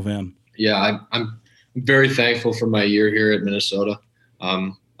at the U of M? Yeah, I'm very thankful for my year here at Minnesota.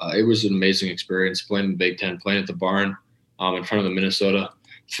 It was an amazing experience playing in the Big Ten, playing at the barn in front of the Minnesota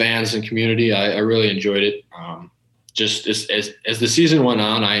fans and community. I really enjoyed it. Just as the season went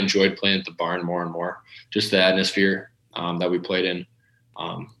on, I enjoyed playing at the barn more and more. Just the atmosphere that we played in,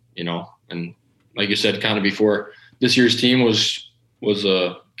 and like you said, kind of before, this year's team was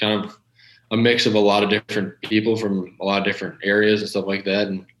a kind of a mix of a lot of different people from a lot of different areas and stuff like that.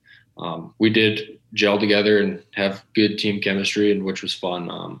 And we did gel together and have good team chemistry, and which was fun.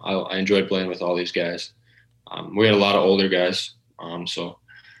 I enjoyed playing with all these guys. We had a lot of older guys, so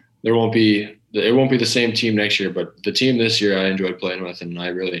it won't be the same team next year, but the team this year I enjoyed playing with, and I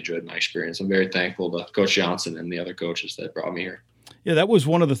really enjoyed my experience. I'm very thankful to Coach Johnson and the other coaches that brought me here. Yeah, that was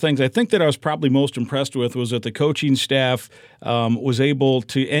one of the things I think that I was probably most impressed with was that the coaching staff was able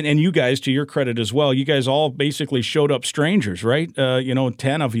to, and you guys, to your credit as well, you guys all basically showed up strangers, right?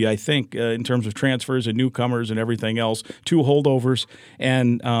 10 of you, I think, in terms of transfers and newcomers and everything else, 2 holdovers.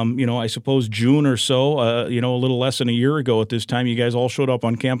 And, I suppose June or so, a little less than a year ago at this time, you guys all showed up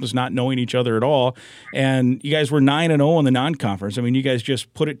on campus not knowing each other at all. And you guys were 9-0 in the non-conference. I mean, you guys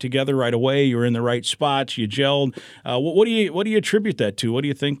just put it together right away. You were in the right spots. You gelled. What do you attribute that to? What do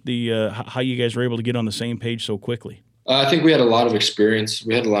you think how you guys were able to get on the same page so quickly? I think we had a lot of experience.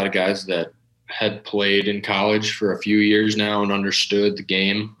 We had a lot of guys that had played in college for a few years now and understood the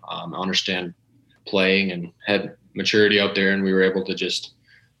game, understand playing, and had maturity out there. And we were able to just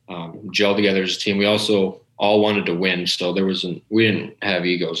gel together as a team. We also all wanted to win, so we didn't have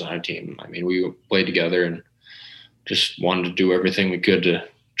egos on our team. I mean, we played together and just wanted to do everything we could to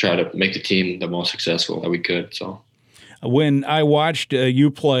try to make the team the most successful that we could. So. When I watched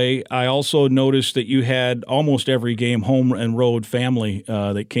you play, I also noticed that you had almost every game home and road family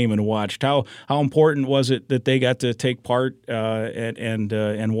that came and watched. How important was it that they got to take part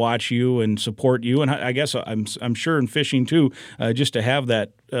and watch you and support you? And I guess I'm sure in fishing too, just to have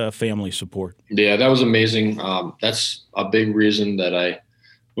that family support. Yeah, that was amazing. That's a big reason that I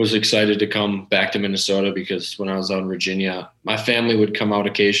was excited to come back to Minnesota, because when I was out in Virginia, my family would come out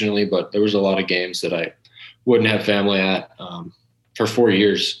occasionally, but there was a lot of games that I wouldn't have family at for 4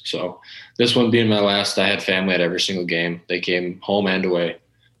 years. So this one being my last, I had family at every single game. They came home and away.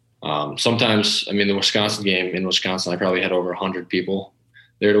 Sometimes, the Wisconsin game in Wisconsin, I probably had over 100 people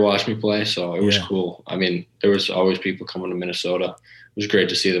there to watch me play. So it was cool. There was always people coming to Minnesota. It was great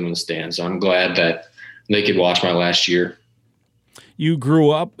to see them in the stands. So I'm glad that they could watch my last year. You grew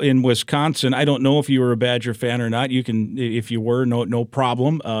up in Wisconsin. I don't know if you were a Badger fan or not. You can, if you were, no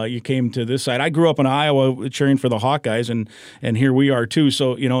problem. You came to this side. I grew up in Iowa cheering for the Hawkeyes, and here we are too.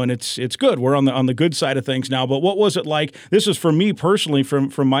 So and it's good. We're on the good side of things now. But what was it like? This is for me personally,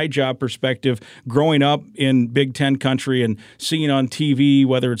 from my job perspective, growing up in Big Ten country and seeing on TV,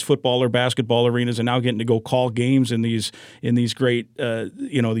 whether it's football or basketball arenas, and now getting to go call games in these great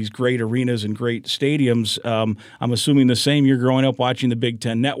these great arenas and great stadiums. I'm assuming the same. You're growing up watching the Big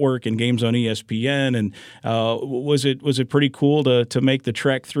Ten Network and games on ESPN, and was it pretty cool to make the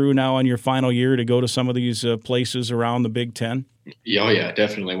trek through now on your final year to go to some of these places around the Big Ten? Yeah,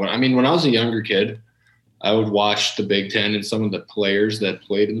 definitely. When I was a younger kid, I would watch the Big Ten, and some of the players that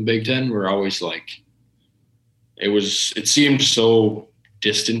played in the Big Ten were always like, it seemed so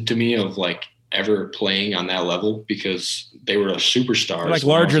distant to me of like ever playing on that level, because they were superstars. Like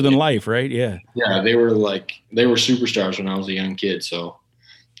larger than life, right? Yeah. Yeah, they were superstars when I was a young kid. So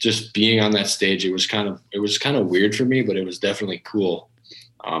just being on that stage, it was kind of weird for me, but it was definitely cool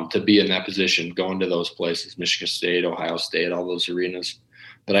to be in that position, going to those places, Michigan State, Ohio State, all those arenas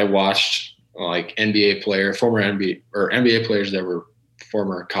that I watched, like former NBA players that were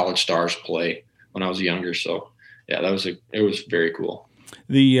former college stars play when I was younger. So yeah, it was very cool.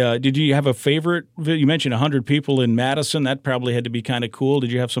 Did you have a favorite? You mentioned 100 people in Madison. That probably had to be kind of cool. Did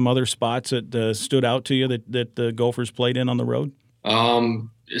you have some other spots that stood out to you that the Gophers played in on the road?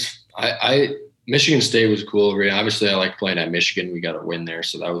 Michigan State was cool. Obviously, I like playing at Michigan. We got a win there,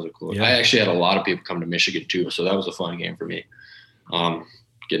 so that was a cool. Yeah. I actually had a lot of people come to Michigan too, so that was a fun game for me.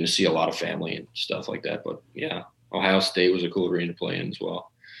 Getting to see a lot of family and stuff like that. But yeah, Ohio State was a cool arena to play in as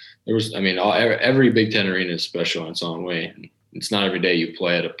well. There was, every Big Ten arena is special in its own way. And it's not every day you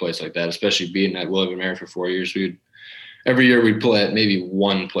play at a place like that, especially being at William & Mary for 4 years. Every year we'd play at maybe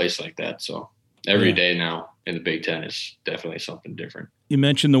one place like that. So every day now in the Big Ten is definitely something different. You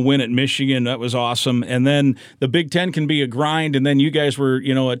mentioned the win at Michigan. That was awesome. And then the Big Ten can be a grind. And then you guys were,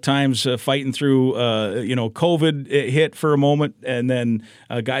 at times fighting through, COVID hit for a moment. And then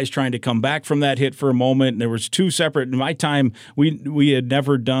guys trying to come back from that hit for a moment. And there was two separate. In my time, we had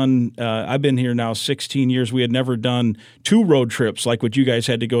never done, I've been here now 16 years. We had never done 2 road trips like what you guys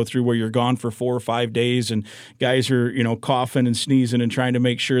had to go through, where you're gone for 4 or 5 days and guys are, coughing and sneezing and trying to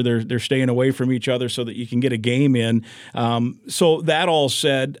make sure they're staying away from each other so that you can get a game in. So that all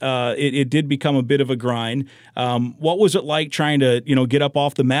said, it did become a bit of a grind. What was it like trying to, get up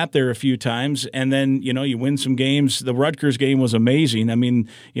off the mat there a few times, and then, you win some games? The Rutgers game was amazing.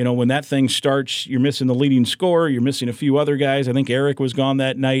 When that thing starts, you're missing the leading scorer, you're missing a few other guys. I think Eric was gone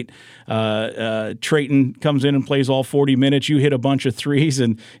that night. Trayton comes in and plays all 40 minutes. You hit a bunch of threes,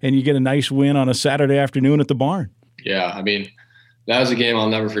 and you get a nice win on a Saturday afternoon at the barn. Yeah, that was a game I'll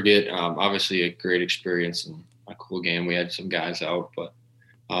never forget. Obviously a great experience and a cool game. We had some guys out, but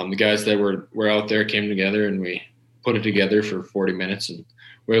the guys that were out there came together and we put it together for 40 minutes and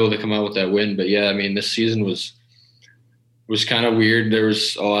were able to come out with that win. But yeah, this season was was kind of weird. There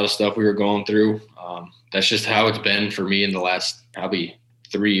was a lot of stuff we were going through. That's just how it's been for me in the last probably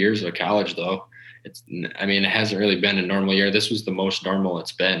 3 years of college, though. It hasn't really been a normal year. This was the most normal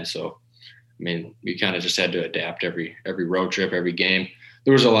it's been. So, we kind of just had to adapt every road trip, every game.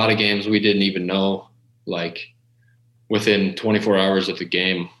 There was a lot of games we didn't even know, like within 24 hours of the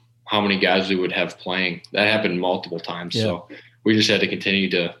game, how many guys we would have playing. That happened multiple times. Yeah. So we just had to continue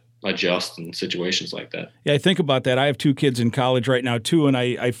to adjust in situations like that. Yeah, I think about that. I have 2 kids in college right now too, and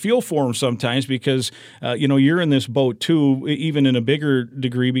I feel for them sometimes because you're in this boat too, even in a bigger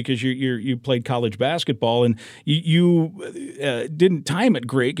degree because you played college basketball and you didn't time it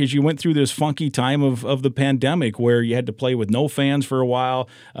great because you went through this funky time of the pandemic where you had to play with no fans for a while.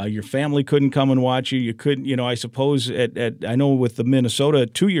 Your family couldn't come and watch you. You couldn't, I suppose I know with the Minnesota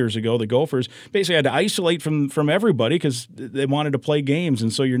 2 years ago, the Gophers basically had to isolate from everybody because they wanted to play games,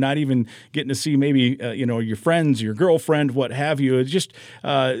 and so you're not even getting to see maybe your friends, your girlfriend, what have you. It's just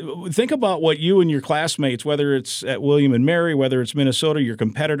think about what you and your classmates, whether it's at William and Mary, whether it's Minnesota, your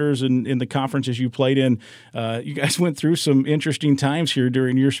competitors in the conferences you played in. You guys went through some interesting times here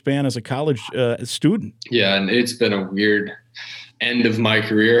during your span as a college student. Yeah, and it's been a weird end of my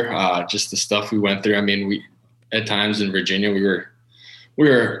career. Just the stuff we went through. We at times in Virginia we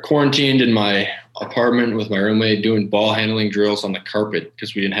were quarantined in my apartment with my roommate doing ball handling drills on the carpet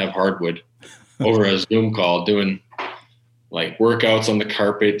because we didn't have hardwood over a Zoom call, doing like workouts on the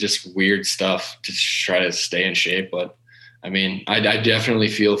carpet, just weird stuff to try to stay in shape. But I definitely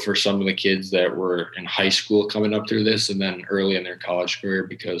feel for some of the kids that were in high school coming up through this and then early in their college career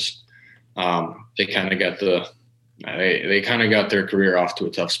because they kind of got their career off to a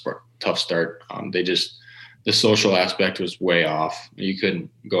tough start. The social aspect was way off. You couldn't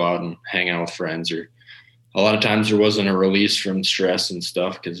go out and hang out with friends, or a lot of times there wasn't a release from stress and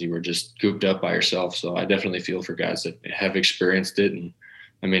stuff because you were just cooped up by yourself. So I definitely feel for guys that have experienced it. And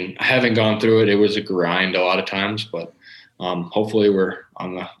I haven't gone through it. It was a grind a lot of times, but hopefully we're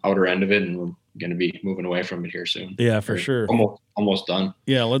on the outer end of it and we're going to be moving away from it here soon. Yeah, for sure. Almost done.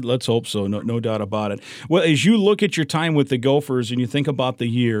 Yeah, let's hope so. No doubt about it. Well, as you look at your time with the Gophers and you think about the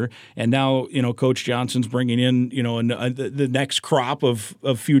year, and now Coach Johnson's bringing in the next crop of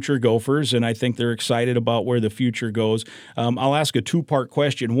future Gophers, and I think they're excited about where the future goes. I'll ask a 2-part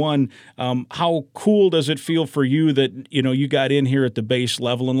question. One, how cool does it feel for you that you got in here at the base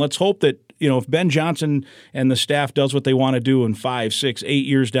level, and let's hope that if Ben Johnson and the staff does what they want to do in 5, 6, 8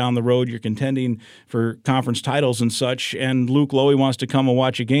 years down the road, you're contending for conference titles and such, and Luke Lowy wants to come and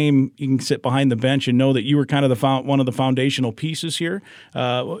watch a game, you can sit behind the bench and know that you were kind of one of the foundational pieces here.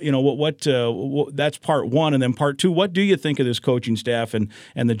 That's part one. And then part two, what do you think of this coaching staff and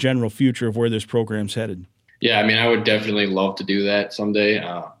the general future of where this program's headed? Yeah, I would definitely love to do that someday.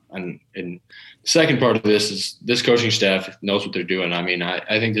 And the second part of this is this coaching staff knows what they're doing.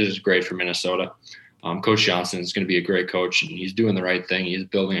 I think this is great for Minnesota. Coach Johnson is going to be a great coach, and he's doing the right thing. He's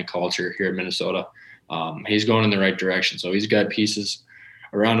building a culture here in Minnesota. He's going in the right direction. So he's got pieces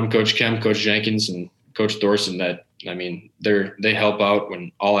around him, Coach Kemp, Coach Jenkins, and Coach Thorson that, they help out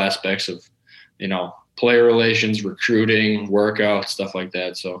when all aspects of, player relations, recruiting, workouts, stuff like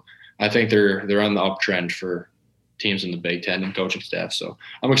that. So I think they're on the uptrend for teams in the Big Ten and coaching staff. So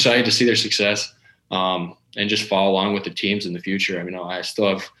I'm excited to see their success and just follow along with the teams in the future. I still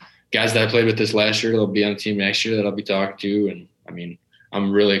have guys that I played with this last year that'll be on the team next year that I'll be talking to. And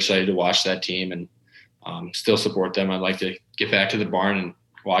I'm really excited to watch that team and still support them. I'd like to get back to the barn and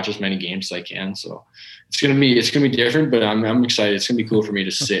watch as many games as I can. So it's gonna be different, but I'm excited. It's gonna be cool for me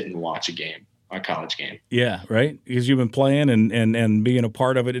to sit and watch a college game. Yeah, right. Because you've been playing and being a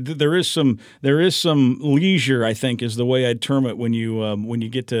part of it. There is some leisure, I think, is the way I'd term it when you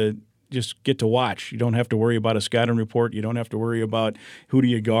get to watch. You don't have to worry about a scouting report. You don't have to worry about who do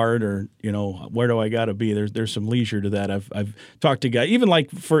you guard or where do I got to be. There's some leisure to that. I've talked to guys even like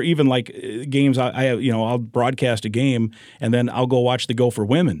games. I'll broadcast a game and then I'll go watch the Gopher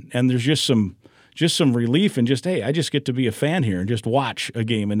women, and there's just some relief and hey, I just get to be a fan here and just watch a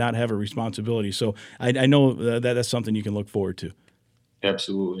game and not have a responsibility. So I know that's something you can look forward to.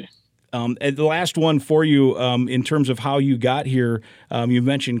 Absolutely. And the last one for you, in terms of how you got here, you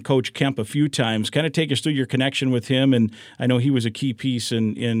mentioned Coach Kemp a few times. Kind of take us through your connection with him, and I know he was a key piece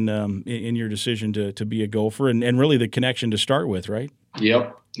in your decision to be a Gopher, and really the connection to start with, right?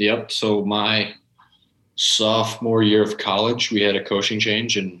 Yep. So my sophomore year of college, we had a coaching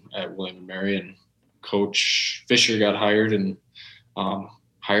change at William and Mary, and Coach Fisher got hired and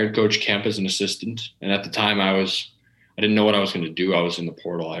hired Coach Kemp as an assistant. And at the time, I didn't know what I was going to do. I was in the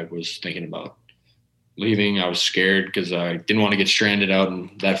portal. I was thinking about leaving, I was scared because I didn't want to get stranded out and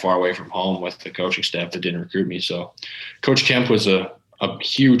that far away from home with the coaching staff that didn't recruit me. So Coach Kemp was a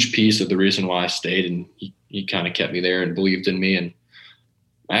huge piece of the reason why I stayed, and he kind of kept me there and believed in me. And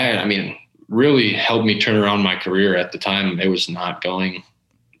I mean, really helped me turn around my career. At the time, it was not going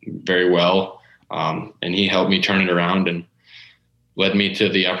very well. And he helped me turn it around and led me to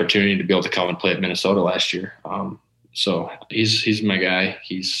the opportunity to be able to come and play at Minnesota last year. So he's my guy.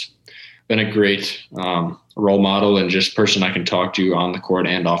 He's been a great role model and just person I can talk to on the court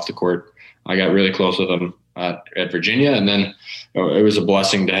and off the court. I got really close with him at Virginia, and then it was a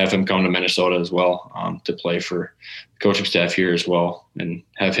blessing to have him come to Minnesota as well, to play for the coaching staff here as well and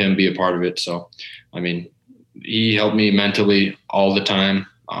have him be a part of it. So, I mean, he helped me mentally all the time.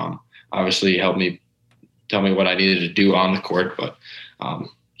 Obviously, he helped me tell me what I needed to do on the court, but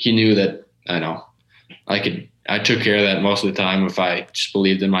he knew that I took care of that most of the time if I just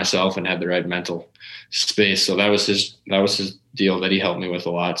believed in myself and had the right mental space. So that was his deal that he helped me with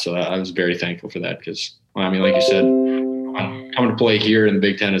a lot. So I was very thankful for that because, I mean, like you said, coming to play here in the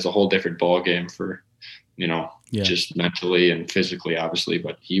Big Ten is a whole different ball game for, just mentally and physically, obviously.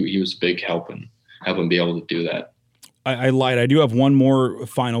 But he was a big help and helping be able to do that. I lied. I do have one more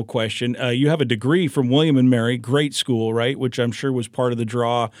final question. You have a degree from William and Mary, great school, right? Which I'm sure was part of the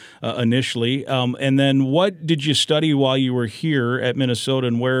draw initially. And then what did you study while you were here at Minnesota,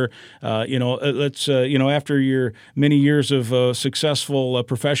 and where, after your many years of successful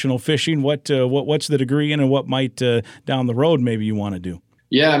professional fishing, what's the degree in, and what might down the road maybe you want to do?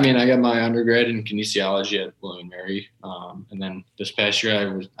 Yeah, I mean, I got my undergrad in kinesiology at William and Mary, and then this past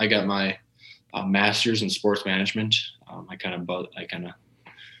year I got my master's in sports management. I kind of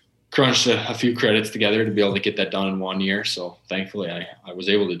crunched a few credits together to be able to get that done in 1 year. So thankfully I was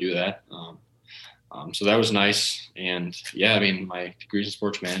able to do that. So that was nice. And yeah, I mean, my degrees in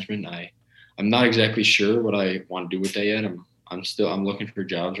sports management, I'm not exactly sure what I want to do with that yet. I'm looking for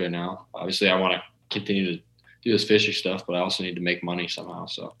jobs right now. Obviously I want to continue to do this fishing stuff, but I also need to make money somehow.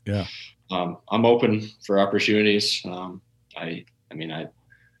 So yeah, I'm open for opportunities. I'm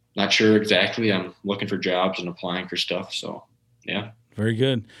not sure exactly. I'm looking for jobs and applying for stuff. So, yeah. Very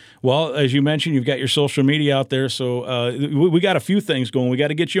good. Well, as you mentioned, you've got your social media out there. So we got a few things going. We got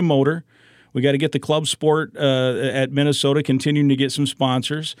to get you a motor. We got to get the club sport at Minnesota continuing to get some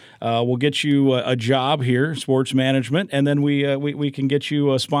sponsors. We'll get you a job here, sports management, and then we can get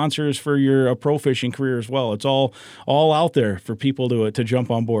you sponsors for your pro fishing career as well. It's all out there for people to jump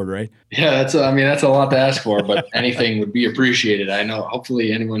on board, right? Yeah, that's a lot to ask for, but anything would be appreciated. I know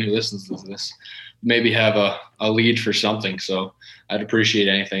hopefully anyone who listens to this maybe have a lead for something. So I'd appreciate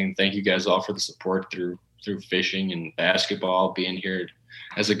anything. Thank you guys all for the support through fishing and basketball, being here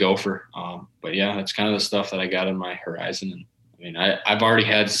as a Gopher. But yeah, that's kind of the stuff that I got on my horizon. And I mean, I've already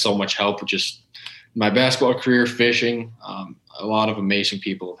had so much help with just my basketball career, fishing. A lot of amazing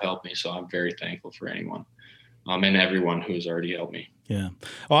people have helped me. So I'm very thankful for anyone and everyone who's already helped me. Yeah.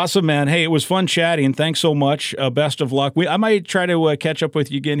 Awesome, man. Hey, it was fun chatting. Thanks so much. Best of luck. I might try to catch up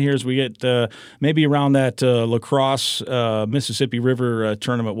with you again here as we get maybe around that lacrosse Mississippi River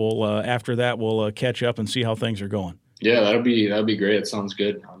tournament. After that, we'll catch up and see how things are going. Yeah, that'll be great. It sounds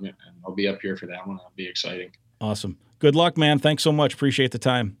good. I'll be up here for that one. That'll be exciting. Awesome. Good luck, man. Thanks so much. Appreciate the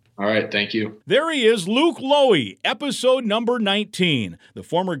time. All right, thank you. There he is, Luke Lowy, episode number 19, the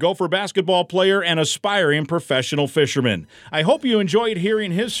former Gopher basketball player and aspiring professional fisherman. I hope you enjoyed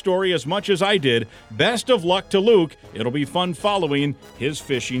hearing his story as much as I did. Best of luck to Luke. It'll be fun following his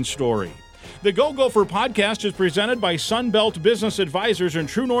fishing story. The Go Gopher podcast is presented by Sunbelt Business Advisors and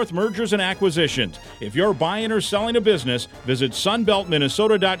True North Mergers and Acquisitions. If you're buying or selling a business, visit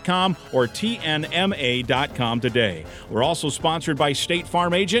sunbeltminnesota.com or tnma.com today. We're also sponsored by State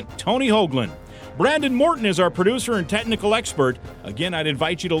Farm agent Tony Hoagland. Brandon Morton is our producer and technical expert. Again, I'd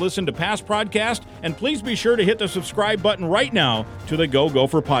invite you to listen to past podcasts, and please be sure to hit the subscribe button right now to the Go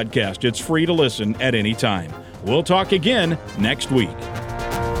Gopher podcast. It's free to listen at any time. We'll talk again next week.